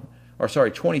 2021, or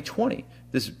sorry, 2020,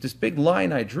 this big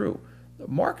line I drew, the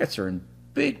markets are in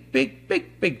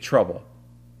big trouble.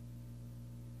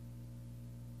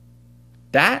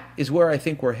 That is where I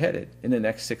think we're headed in the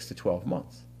next 6 to 12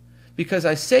 months. Because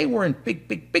I say we're in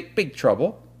big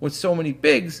trouble with so many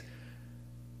bigs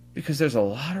because there's a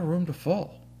lot of room to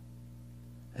fall.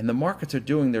 And the markets are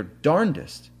doing their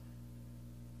darndest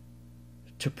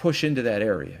to push into that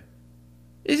area.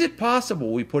 Is it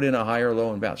possible we put in a higher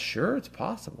low and bounce? Sure, it's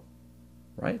possible.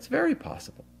 Right? It's very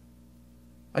possible.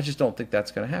 I just don't think that's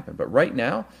going to happen. But right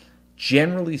now,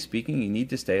 generally speaking, you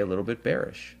need to stay a little bit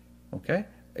bearish. Okay?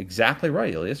 Exactly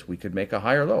right, Elias. We could make a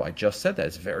higher low. I just said that.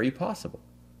 It's very possible.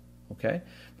 Okay?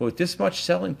 But with this much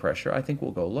selling pressure, I think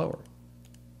we'll go lower.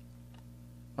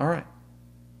 All right.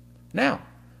 Now,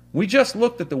 we just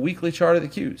looked at the weekly chart of the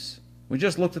Qs. We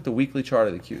just looked at the weekly chart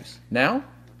of the Qs. Now,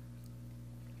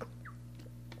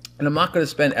 and I'm not going to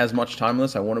spend as much time on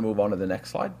this. I want to move on to the next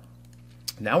slide.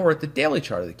 Now we're at the daily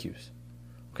chart of the Qs.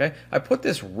 Okay, I put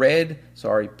this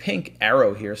pink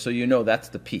arrow here so you know that's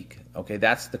the peak. Okay,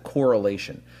 that's the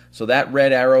correlation. So that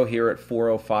red arrow here at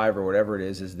 405 or whatever it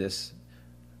is this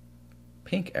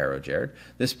pink arrow, Jared.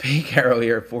 This pink arrow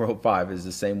here at 405 is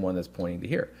the same one that's pointing to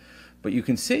here. But you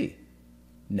can see,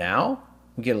 now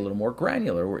we get a little more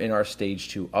granular. We're in our stage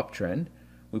 2 uptrend.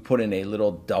 We put in a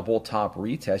little double top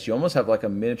retest. You almost have like a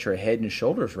miniature head and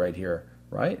shoulders right here.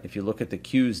 Right? If you look at the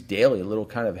Qs daily, a little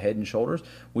kind of head and shoulders,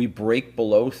 we break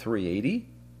below 380,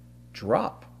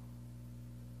 drop.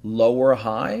 Lower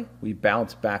high, we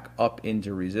bounce back up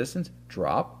into resistance,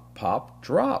 drop, pop,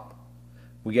 drop.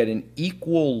 We get an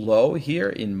equal low here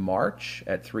in March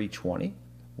at 320.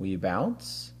 We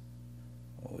bounce,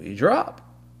 we drop.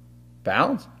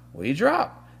 Bounce, we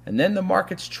drop. And then the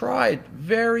markets tried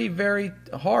very, very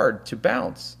hard to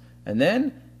bounce. And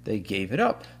then they gave it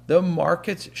up. The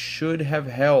markets should have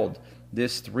held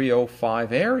this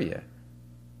 305 area.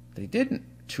 They didn't.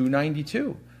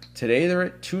 292. Today they're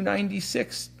at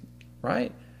 296,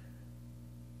 right?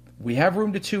 We have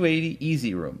room to 280,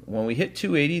 easy room. When we hit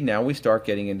 280, now we start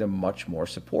getting into much more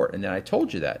support. And then I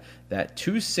told you that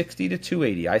 260 to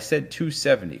 280, I said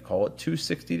 270, call it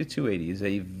 260 to 280, is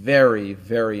a very,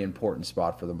 very important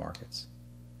spot for the markets.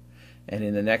 And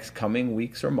in the next coming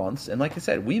weeks or months, and like I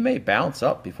said, we may bounce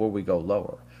up before we go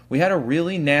lower. We had a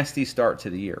really nasty start to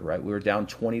the year, right? We were down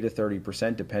 20 to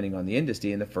 30% depending on the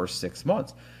industry in the first 6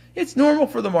 months. It's normal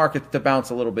for the market to bounce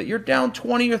a little bit. You're down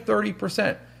 20 or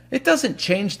 30%. It doesn't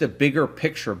change the bigger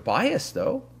picture bias,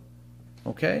 though.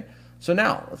 Okay? So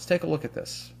now, let's take a look at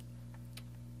this.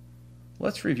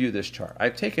 Let's review this chart.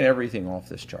 I've taken everything off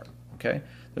this chart. Okay?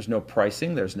 There's no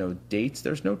pricing. There's no dates.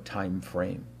 There's no time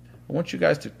frame. I want you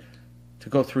guys to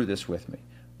go through this with me.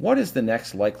 What is the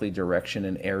next likely direction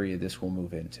and area this will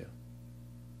move into?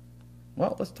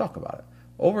 Well, let's talk about it.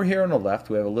 Over here on the left,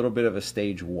 we have a little bit of a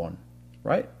stage 1,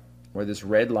 right? Where this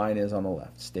red line is on the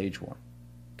left, stage 1.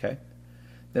 Okay?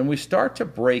 Then we start to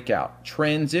break out.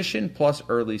 Transition plus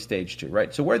early stage 2,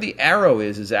 right? So where the arrow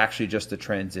is actually just a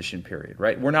transition period,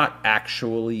 right? We're not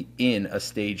actually in a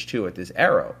stage 2 at this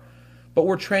arrow, but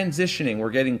we're transitioning.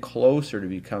 We're getting closer to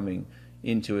becoming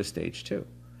into a stage 2.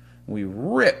 We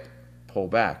rip, pull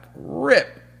back,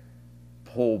 rip,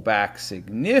 pull back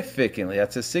significantly.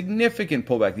 That's a significant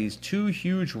pullback. These two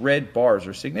huge red bars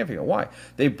are significant. Why?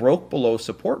 They broke below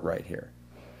support right here.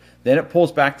 Then it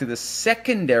pulls back to the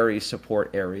secondary support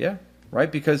area,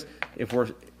 right? Because if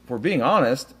we're being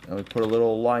honest, and we put a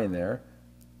little line there,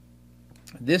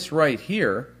 this right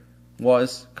here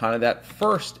was kind of that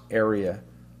first area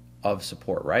of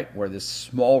support, right? Where this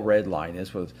small red line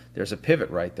is. There's a pivot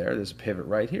right there. There's a pivot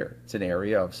right here. It's an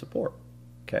area of support,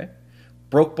 okay?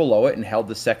 Broke below it and held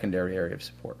the secondary area of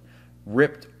support.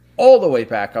 Ripped all the way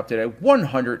back up to a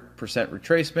 100%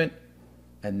 retracement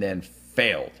and then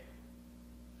failed.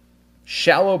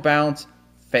 Shallow bounce,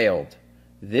 failed.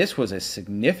 This was a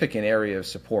significant area of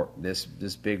support, this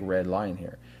big red line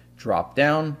here. Dropped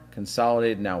down,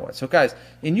 consolidated, now what? So guys,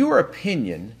 in your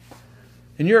opinion,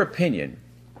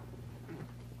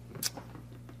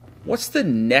 what's the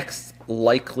next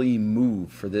likely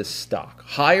move for this stock?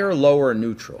 Higher, lower,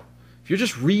 neutral? If you're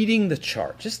just reading the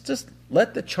chart, just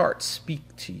let the chart speak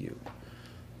to you.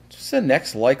 Just the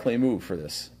next likely move for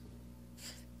this.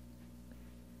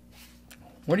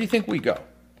 Where do you think we go?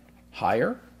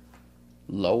 Higher?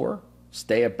 Lower?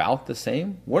 Stay about the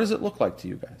same? What does it look like to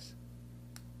you guys?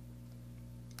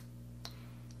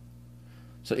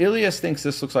 So Ilias thinks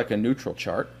this looks like a neutral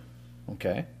chart.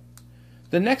 Okay.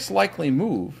 The next likely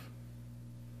move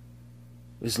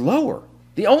is lower.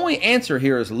 The only answer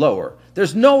here is lower.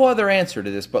 There's no other answer to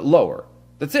this but lower.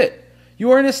 That's it. You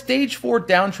are in a stage 4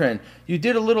 downtrend. You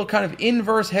did a little kind of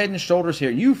inverse head and shoulders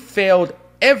here. You failed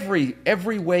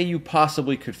every way you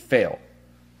possibly could fail,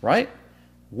 right?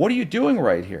 What are you doing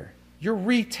right here? You're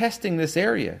retesting this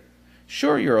area.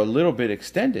 Sure, you're a little bit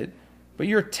extended, but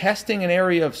you're testing an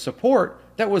area of support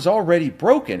that was already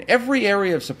broken. Every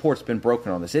area of support's been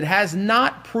broken on this. It has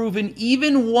not proven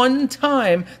even one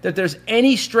time that there's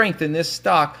any strength in this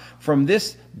stock from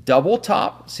this double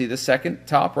top, see the second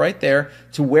top right there,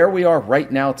 to where we are right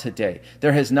now today.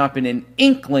 There has not been an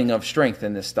inkling of strength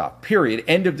in this stock, period.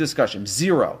 End of discussion.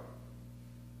 Zero.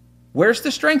 Where's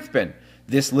the strength been?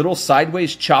 This little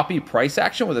sideways choppy price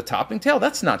action with a topping tail?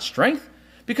 That's not strength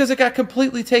because it got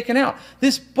completely taken out.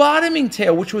 This bottoming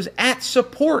tail, which was at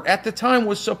support at the time,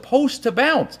 was supposed to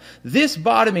bounce. This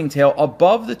bottoming tail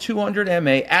above the 200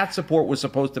 MA at support was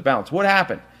supposed to bounce. What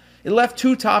happened? It left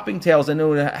two topping tails and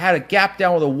it had a gap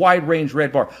down with a wide range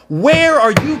red bar. Where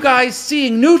are you guys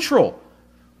seeing neutral?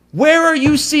 Where are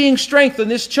you seeing strength in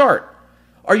this chart?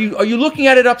 Are you looking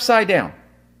at it upside down?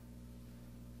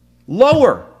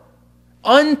 Lower.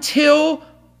 Until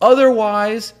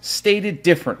otherwise stated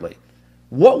differently.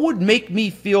 What would make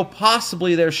me feel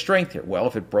possibly there's strength here? Well,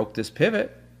 if it broke this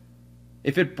pivot.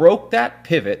 If it broke that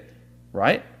pivot,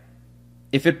 right?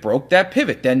 If it broke that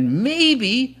pivot, then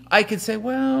maybe I could say,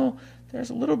 well, there's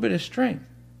a little bit of strength.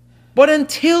 But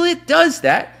until it does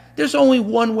that, there's only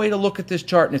one way to look at this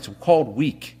chart, and it's called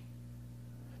weak.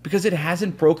 Because it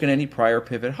hasn't broken any prior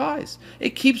pivot highs.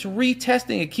 It keeps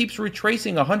retesting. It keeps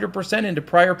retracing 100% into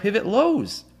prior pivot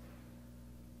lows.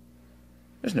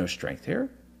 There's no strength here.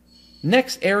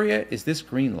 Next area is this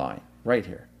green line right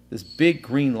here. This big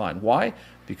green line. Why?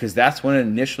 Because that's when it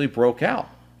initially broke out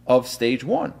of stage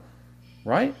 1.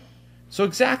 Right? So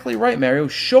exactly right, Mario.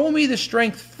 Show me the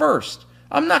strength first.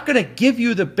 I'm not going to give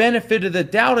you the benefit of the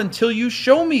doubt until you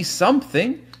show me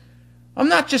something. I'm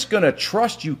not just going to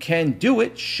trust you can do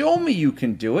it. Show me you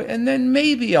can do it, and then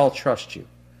maybe I'll trust you.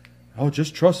 Oh,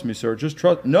 just trust me, sir. Just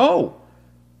trust. No.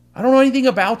 I don't know anything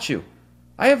about you.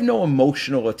 I have no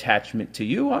emotional attachment to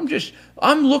you.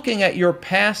 I'm looking at your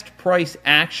past price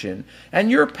action,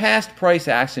 and your past price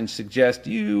action suggests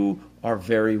you are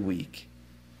very weak,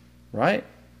 right?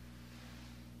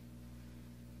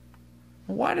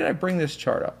 Why did I bring this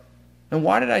chart up? And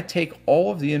why did I take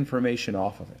all of the information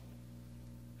off of it?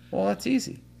 Well, that's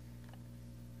easy.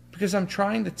 Because I'm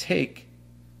trying to take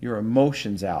your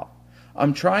emotions out.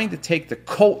 I'm trying to take the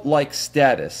cult-like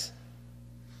status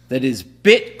that is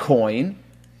Bitcoin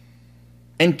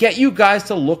and get you guys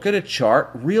to look at a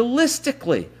chart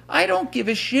realistically. I don't give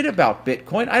a shit about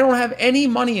Bitcoin. I don't have any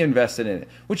money invested in it,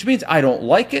 which means I don't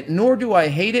like it, nor do I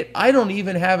hate it. I don't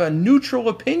even have a neutral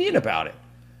opinion about it.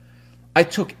 I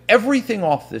took everything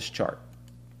off this chart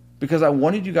because I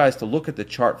wanted you guys to look at the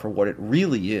chart for what it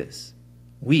really is.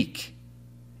 Weak.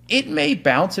 It may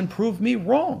bounce and prove me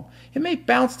wrong. It may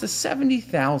bounce to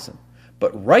 70,000.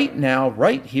 But right now,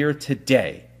 right here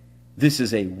today, this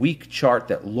is a weak chart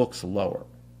that looks lower.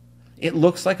 It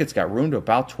looks like it's got room to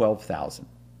about 12,000,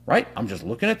 right? I'm just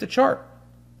looking at the chart.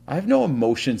 I have no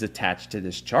emotions attached to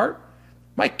this chart.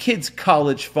 My kids'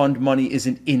 college fund money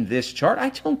isn't in this chart. I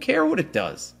don't care what it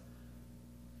does.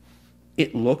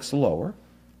 It looks lower,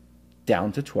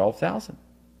 down to 12,000.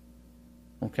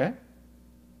 Okay?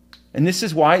 And this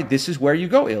is where you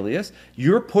go, Ilias.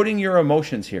 You're putting your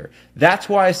emotions here. That's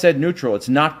why I said neutral. It's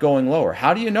not going lower.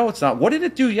 How do you know it's not? What did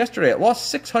it do yesterday? It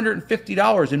lost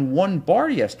 $650 in one bar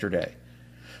yesterday.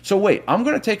 So wait, I'm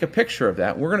going to take a picture of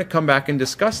that. We're going to come back and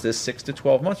discuss this 6 to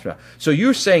 12 months from now. So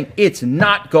you're saying it's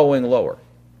not going lower.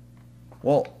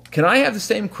 Well, can I have the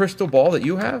same crystal ball that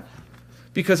you have?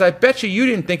 Because I bet you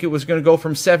didn't think it was going to go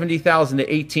from 70,000 to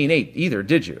 18.8 either,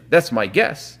 did you? That's my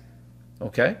guess.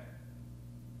 Okay?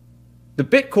 The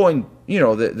Bitcoin,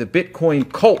 the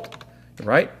Bitcoin cult,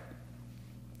 right?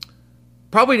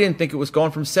 Probably didn't think it was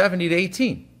going from 70 to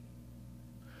 18.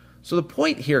 So the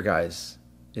point here, guys,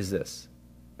 is this,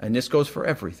 and this goes for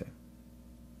everything.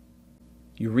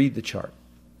 You read the chart.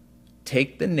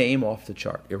 Take the name off the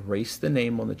chart. Erase the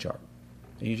name on the chart.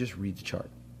 And you just read the chart.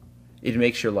 It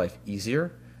makes your life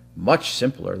easier, much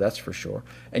simpler, that's for sure.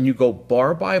 And you go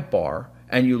bar by bar,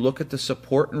 and you look at the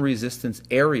support and resistance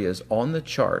areas on the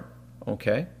chart,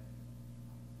 okay?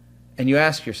 And you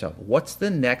ask yourself, what's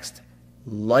the next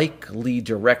likely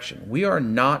direction? We are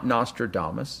not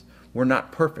Nostradamus. We're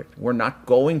not perfect. We're not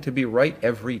going to be right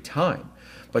every time.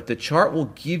 But the chart will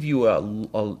give you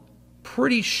a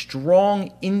pretty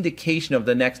strong indication of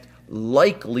the next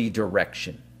likely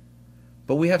direction.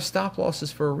 But we have stop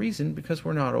losses for a reason, because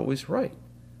we're not always right.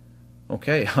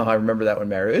 Okay, I remember that one,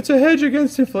 Mario. It's a hedge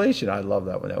against inflation. I love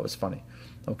that one. That was funny.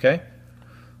 Okay,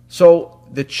 so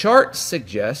the chart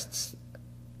suggests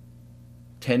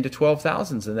 10 to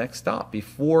 12,000 is the next stop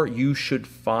before you should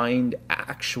find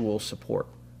actual support.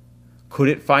 Could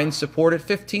it find support at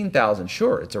 15,000?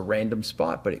 Sure, it's a random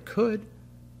spot, but it could.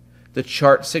 The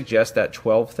chart suggests that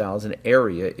 12,000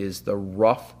 area is the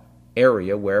rough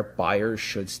area where buyers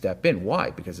should step in. Why?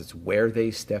 Because it's where they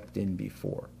stepped in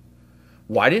before.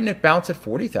 Why didn't it bounce at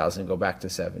 40,000 and go back to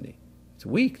 70? It's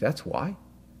weak, that's why.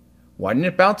 Why didn't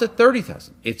it bounce at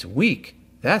 30,000? It's weak,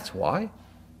 that's why.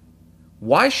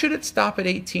 Why should it stop at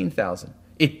 18,000?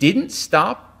 It didn't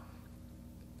stop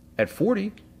at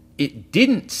 40. It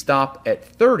didn't stop at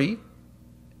 30.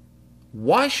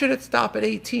 Why should it stop at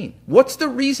 18? What's the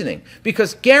reasoning?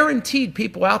 Because guaranteed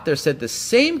people out there said the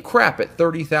same crap at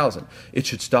 30,000. It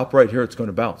should stop right here, it's going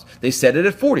to bounce. They said it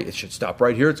at 40. It should stop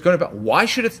right here, it's going to bounce. Why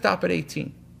should it stop at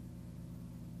 18?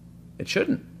 It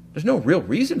shouldn't. There's no real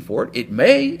reason for it. It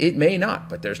may not,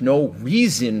 but there's no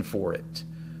reason for it.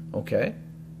 Okay?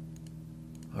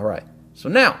 All right. So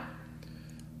now,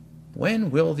 when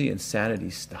will the insanity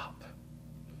stop?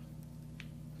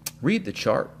 Read the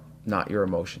chart, not your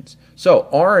emotions. So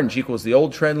orange equals the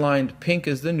old trend line, pink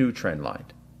is the new trend line.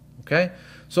 Okay?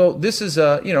 So this is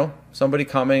somebody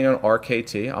commenting on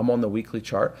RKT. I'm on the weekly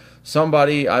chart.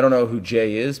 Somebody, I don't know who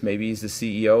Jay is. Maybe he's the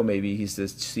CEO, maybe he's the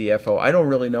CFO. I don't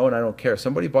really know and I don't care.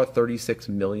 Somebody bought 36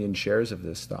 million shares of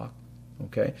this stock.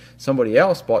 Okay? Somebody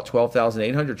else bought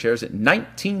 12,800 shares at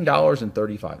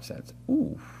 $19.35.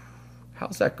 Ooh.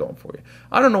 How's that going for you?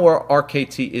 I don't know where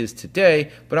RKT is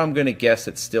today, but I'm going to guess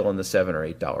it's still in the $7 or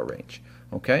 $8 range.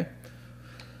 Okay?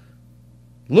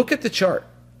 Look at the chart.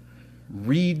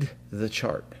 Read the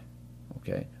chart.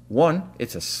 Okay? One,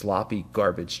 it's a sloppy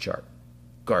garbage chart.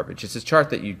 Garbage. It's a chart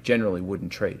that you generally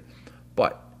wouldn't trade.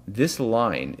 But this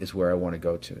line is where I want to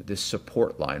go to. This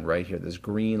support line right here, this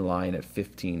green line at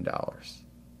 $15.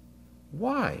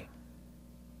 Why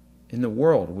in the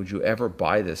world would you ever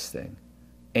buy this thing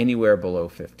anywhere below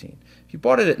 15? If you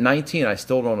bought it at 19, I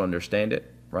still don't understand it,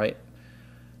 right?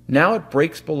 Now it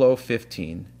breaks below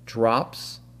 15,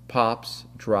 drops, pops,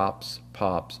 drops,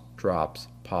 pops, drops,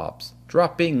 pops,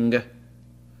 dropping.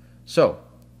 So,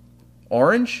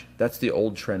 orange, that's the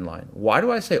old trend line. Why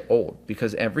do I say old?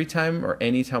 Because every time or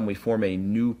anytime we form a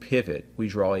new pivot, we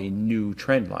draw a new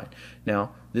trend line.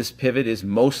 Now, this pivot is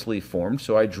mostly formed,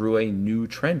 so I drew a new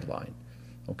trend line.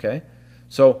 Okay?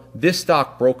 So this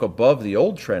stock broke above the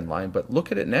old trend line, but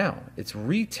look at it now. It's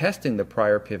retesting the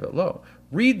prior pivot low.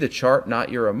 Read the chart, not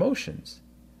your emotions.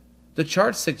 The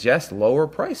chart suggests lower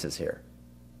prices here.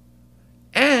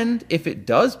 And if it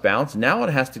does bounce, now it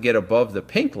has to get above the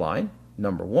pink line,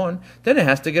 number one. Then it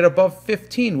has to get above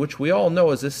 15, which we all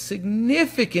know is a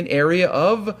significant area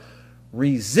of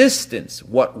resistance.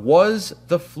 What was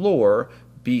the floor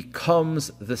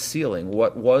becomes the ceiling.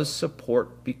 What was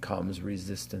support becomes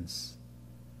resistance.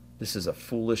 This is a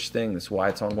foolish thing. That's why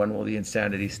it's on When Will the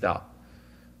Insanity Stop?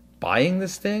 Buying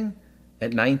this thing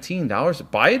at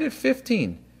 $19, buy it at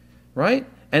 15, right?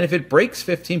 And if it breaks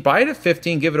 15, buy it at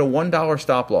 15, give it a $1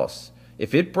 stop loss.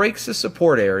 If it breaks the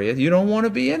support area, you don't want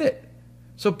to be in it.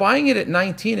 So buying it at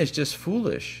 19 is just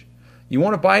foolish. You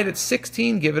want to buy it at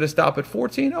 16, give it a stop at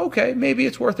 14? Okay, maybe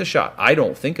it's worth a shot. I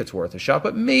don't think it's worth a shot,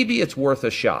 but maybe it's worth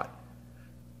a shot.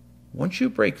 Once you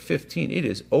break 15, it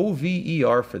is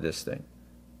OVER for this thing.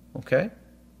 Okay?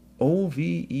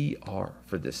 OVER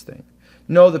for this thing.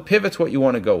 No, the pivot's what you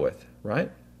want to go with,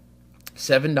 right?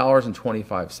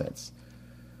 $7.25. This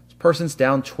person's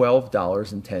down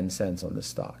 $12.10 on this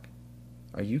stock.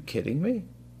 Are you kidding me?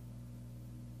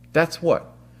 That's what?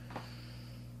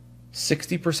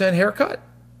 60% haircut?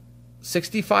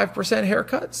 65%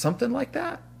 haircut? Something like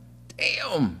that.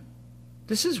 Damn.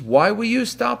 This is why we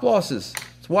use stop losses.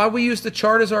 It's why we use the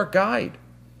chart as our guide.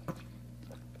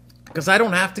 Because I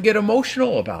don't have to get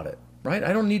emotional about it, right?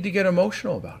 I don't need to get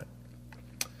emotional about it.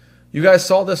 You guys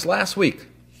saw this last week.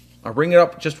 I'll bring it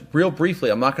up just real briefly.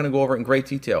 I'm not going to go over it in great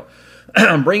detail.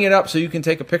 I'm bringing it up so you can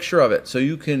take a picture of it. So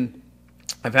you can,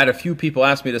 I've had a few people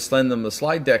ask me to send them the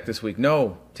slide deck this week.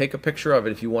 No, take a picture of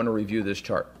it if you want to review this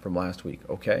chart from last week,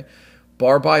 okay?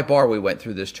 Bar by bar, we went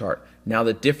through this chart. Now,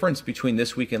 the difference between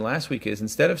this week and last week is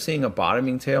instead of seeing a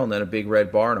bottoming tail and then a big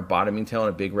red bar and a bottoming tail and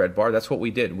a big red bar, that's what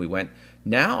we did. We went,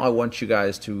 now I want you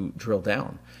guys to drill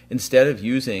down. Instead of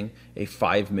using a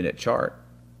 5-minute chart,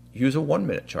 use a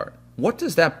 1-minute chart. What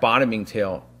does that bottoming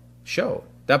tail show?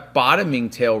 That bottoming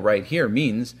tail right here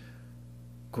means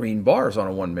green bars on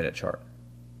a 1-minute chart.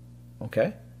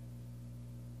 Okay?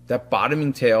 That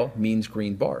bottoming tail means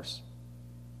green bars.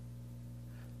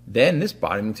 Then this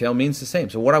bottoming tail means the same.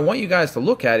 So what I want you guys to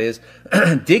look at is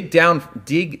dig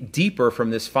deeper from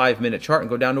this 5-minute chart and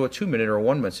go down to a 2-minute or a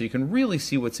 1-minute so you can really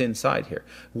see what's inside here.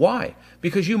 Why?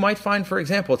 Because you might find, for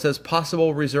example, it says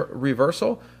possible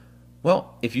reversal.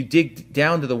 Well, if you dig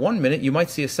down to the 1-minute, you might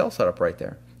see a sell setup right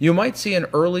there. You might see an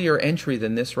earlier entry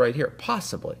than this right here,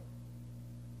 possibly.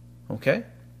 Okay?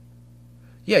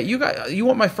 Yeah, you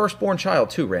want my firstborn child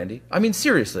too, Randy. I mean,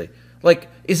 seriously. Like,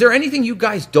 is there anything you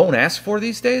guys don't ask for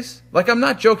these days? Like, I'm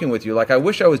not joking with you. Like, I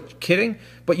wish I was kidding,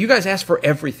 but you guys ask for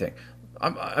everything.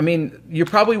 I mean, you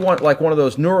probably want, like, one of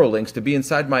those Neuralinks to be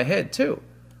inside my head, too.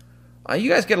 You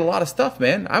guys get a lot of stuff,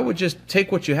 man. I would just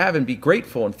take what you have and be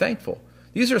grateful and thankful.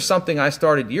 These are something I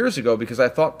started years ago because I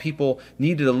thought people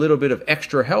needed a little bit of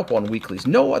extra help on weeklies.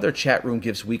 No other chat room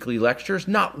gives weekly lectures.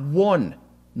 Not one.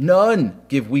 None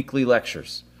give weekly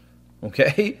lectures.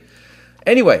 Okay?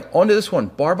 Anyway, on to this one.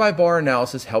 Bar by bar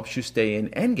analysis helps you stay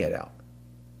in and get out.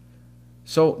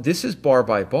 So this is bar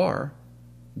by bar.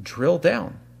 Drill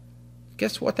down.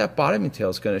 Guess what that bottoming tail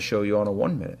is going to show you on a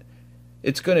 1-minute?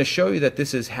 It's going to show you that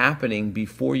this is happening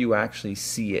before you actually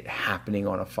see it happening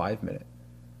on a 5-minute.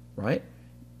 Right?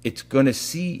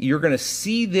 You're going to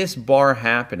see this bar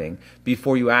happening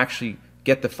before you actually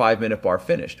get the 5-minute bar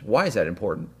finished. Why is that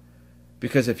important?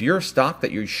 Because if your stock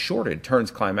that you're shorted turns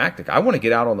climactic, I want to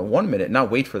get out on the 1-minute and not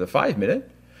wait for the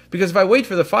 5-minute. Because if I wait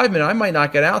for the 5-minute, I might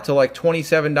not get out till like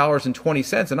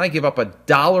 $27.20 and I give up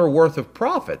 $1 worth of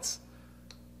profits.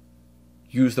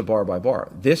 Use the bar by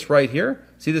bar. This right here,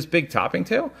 see this big topping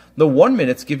tail? The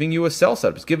 1-minute's giving you a sell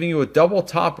setup. It's giving you a double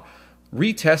top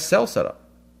retest sell setup.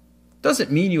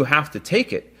 Doesn't mean you have to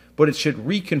take it, but it should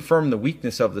reconfirm the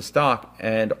weakness of the stock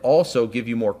and also give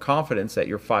you more confidence that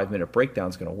your 5-minute breakdown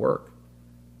is going to work.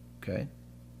 Okay?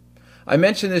 I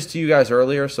mentioned this to you guys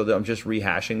earlier, so that I'm just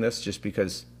rehashing this just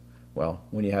because, well,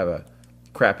 when you have a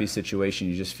crappy situation,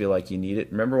 you just feel like you need it.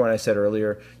 Remember when I said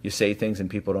earlier, you say things and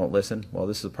people don't listen? Well,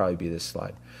 this will probably be this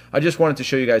slide. I just wanted to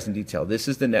show you guys in detail. This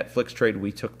is the Netflix trade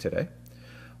we took today.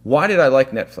 Why did I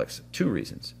like Netflix? 2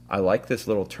 reasons. I like this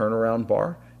little turnaround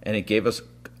bar, and it gave us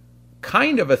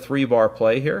kind of a 3-bar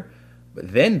play here,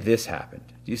 but then this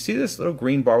happened. Do you see this little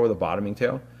green bar with a bottoming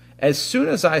tail? As soon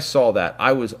as I saw that,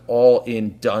 I was all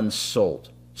in, done, sold.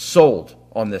 Sold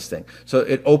on this thing. So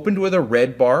it opened with a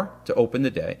red bar to open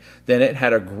the day. Then it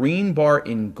had a green bar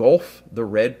engulf the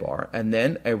red bar, and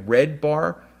then a red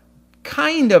bar,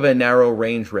 kind of a narrow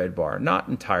range red bar, not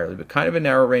entirely, but kind of a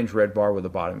narrow range red bar with a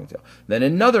bottoming tail. Then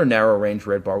another narrow range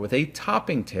red bar with a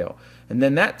topping tail. And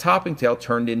then that topping tail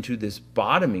turned into this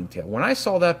bottoming tail. When I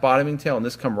saw that bottoming tail and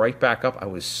this come right back up, I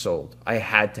was sold. I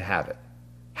had to have it.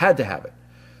 Had to have it.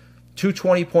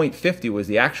 220.50 was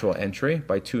the actual entry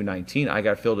by 219. I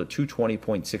got filled at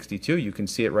 220.62. You can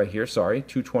see it right here. Sorry,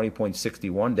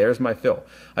 220.61. There's my fill.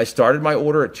 I started my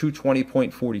order at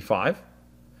 220.45.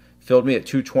 Filled me at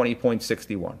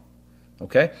 220.61.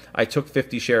 Okay? I took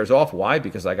 50 shares off. Why?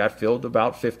 Because I got filled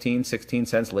about 15, 16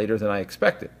 cents later than I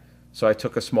expected. So I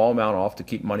took a small amount off to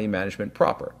keep money management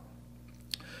proper.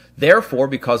 Therefore,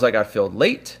 because I got filled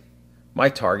late, my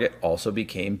target also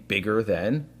became bigger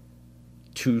than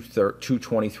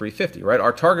 223.50, right?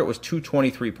 Our target was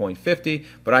 223.50,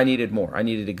 but I needed more. I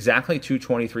needed exactly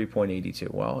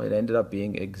 223.82. Well, it ended up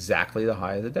being exactly the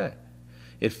high of the day.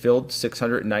 It filled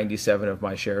 697 of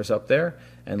my shares up there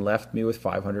and left me with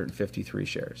 553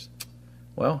 shares.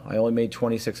 Well, I only made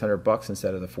 $2,600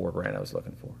 instead of the $4,000 I was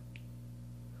looking for.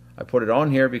 I put it on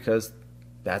here because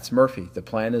that's Murphy. The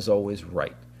plan is always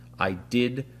right. I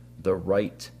did the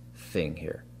right thing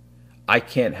here. I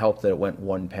can't help that it went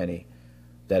 1 penny,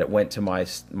 that it went to my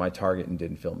target and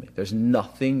didn't fill me. There's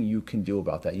nothing you can do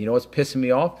about that. You know what's pissing me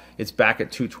off? It's back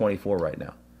at 224 right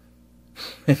now.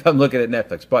 If I'm looking at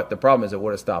Netflix. But the problem is it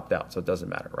would have stopped out, so it doesn't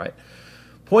matter, right?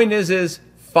 Point is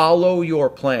follow your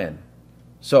plan.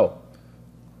 So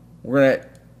we're going to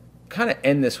kind of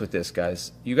end this with this,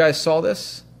 guys. You guys saw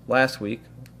this last week.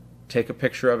 Take a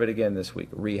picture of it again this week.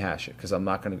 Rehash it, because I'm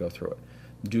not going to go through it.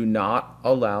 Do not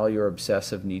allow your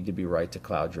obsessive need to be right to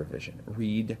cloud your vision.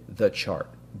 Read the chart.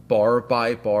 Bar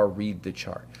by bar, read the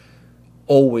chart.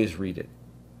 Always read it,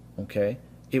 okay?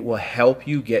 It will help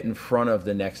you get in front of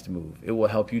the next move. It will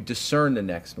help you discern the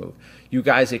next move. You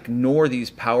guys ignore these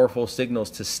powerful signals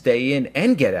to stay in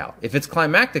and get out. If it's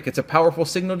climactic, it's a powerful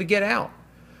signal to get out.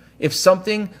 If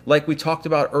something like we talked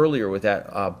about earlier with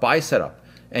that buy setup,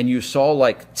 and you saw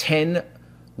like 10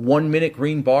 1-minute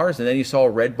green bars and then you saw a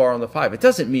red bar on the 5, it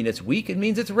doesn't mean it's weak. It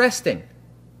means it's resting.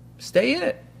 Stay in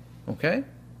it, okay?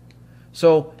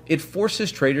 So it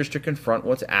forces traders to confront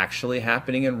what's actually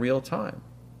happening in real time.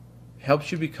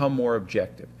 Helps you become more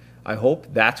objective. I hope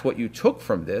that's what you took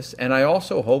from this, and I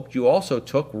also hope you also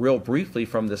took real briefly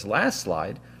from this last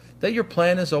slide that your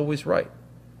plan is always right.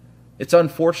 It's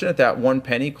unfortunate that 1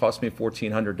 penny cost me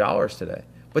 $1,400 today,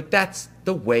 but that's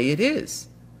the way it is.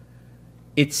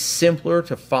 It's simpler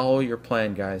to follow your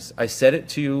plan, guys. I said it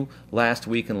to you last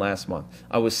week and last month.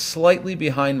 I was slightly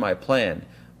behind my plan,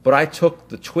 but I took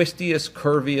the twistiest,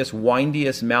 curviest,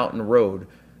 windiest mountain road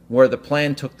where the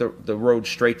plan took the road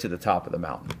straight to the top of the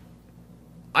mountain.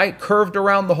 I curved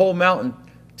around the whole mountain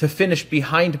to finish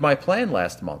behind my plan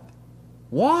last month.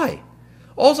 Why?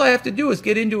 All I have to do is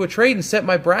get into a trade and set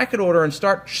my bracket order and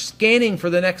start scanning for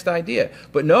the next idea.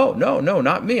 But no,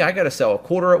 not me. I got to sell a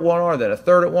quarter at 1R, then a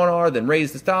third at 1R, then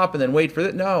raise the stop, and then wait for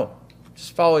it. No,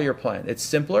 just follow your plan. It's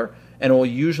simpler, and it will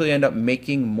usually end up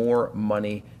making more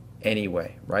money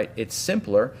anyway, right? It's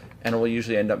simpler, and it will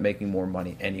usually end up making more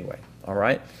money anyway. All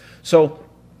right, so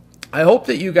I hope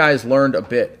that you guys learned a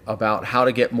bit about how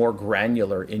to get more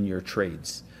granular in your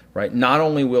trades, right? Not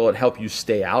only will it help you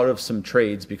stay out of some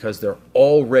trades because they're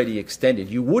already extended.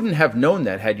 You wouldn't have known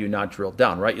that had you not drilled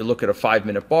down, right? You look at a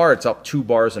 5-minute bar, it's up 2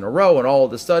 bars in a row, and all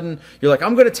of a sudden you're like,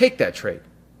 I'm going to take that trade.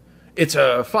 It's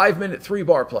a 5-minute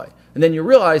 3-bar play. And then you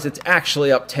realize it's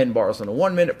actually up 10 bars on a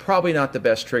 1 minute, probably not the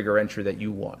best trigger entry that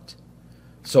you want.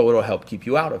 So it'll help keep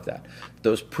you out of that.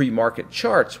 Those pre-market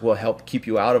charts will help keep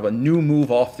you out of a new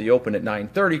move off the open at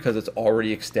 9:30 because it's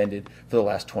already extended for the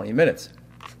last 20 minutes.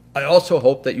 I also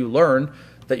hope that you learn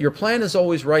that your plan is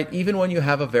always right. Even when you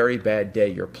have a very bad day,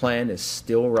 your plan is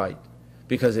still right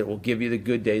because it will give you the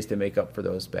good days to make up for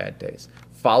those bad days.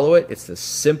 Follow it. It's the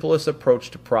simplest approach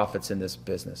to profits in this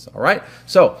business. All right?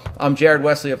 So I'm Jared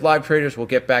Wesley of Live Traders. We'll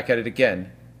get back at it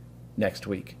again next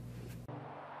week.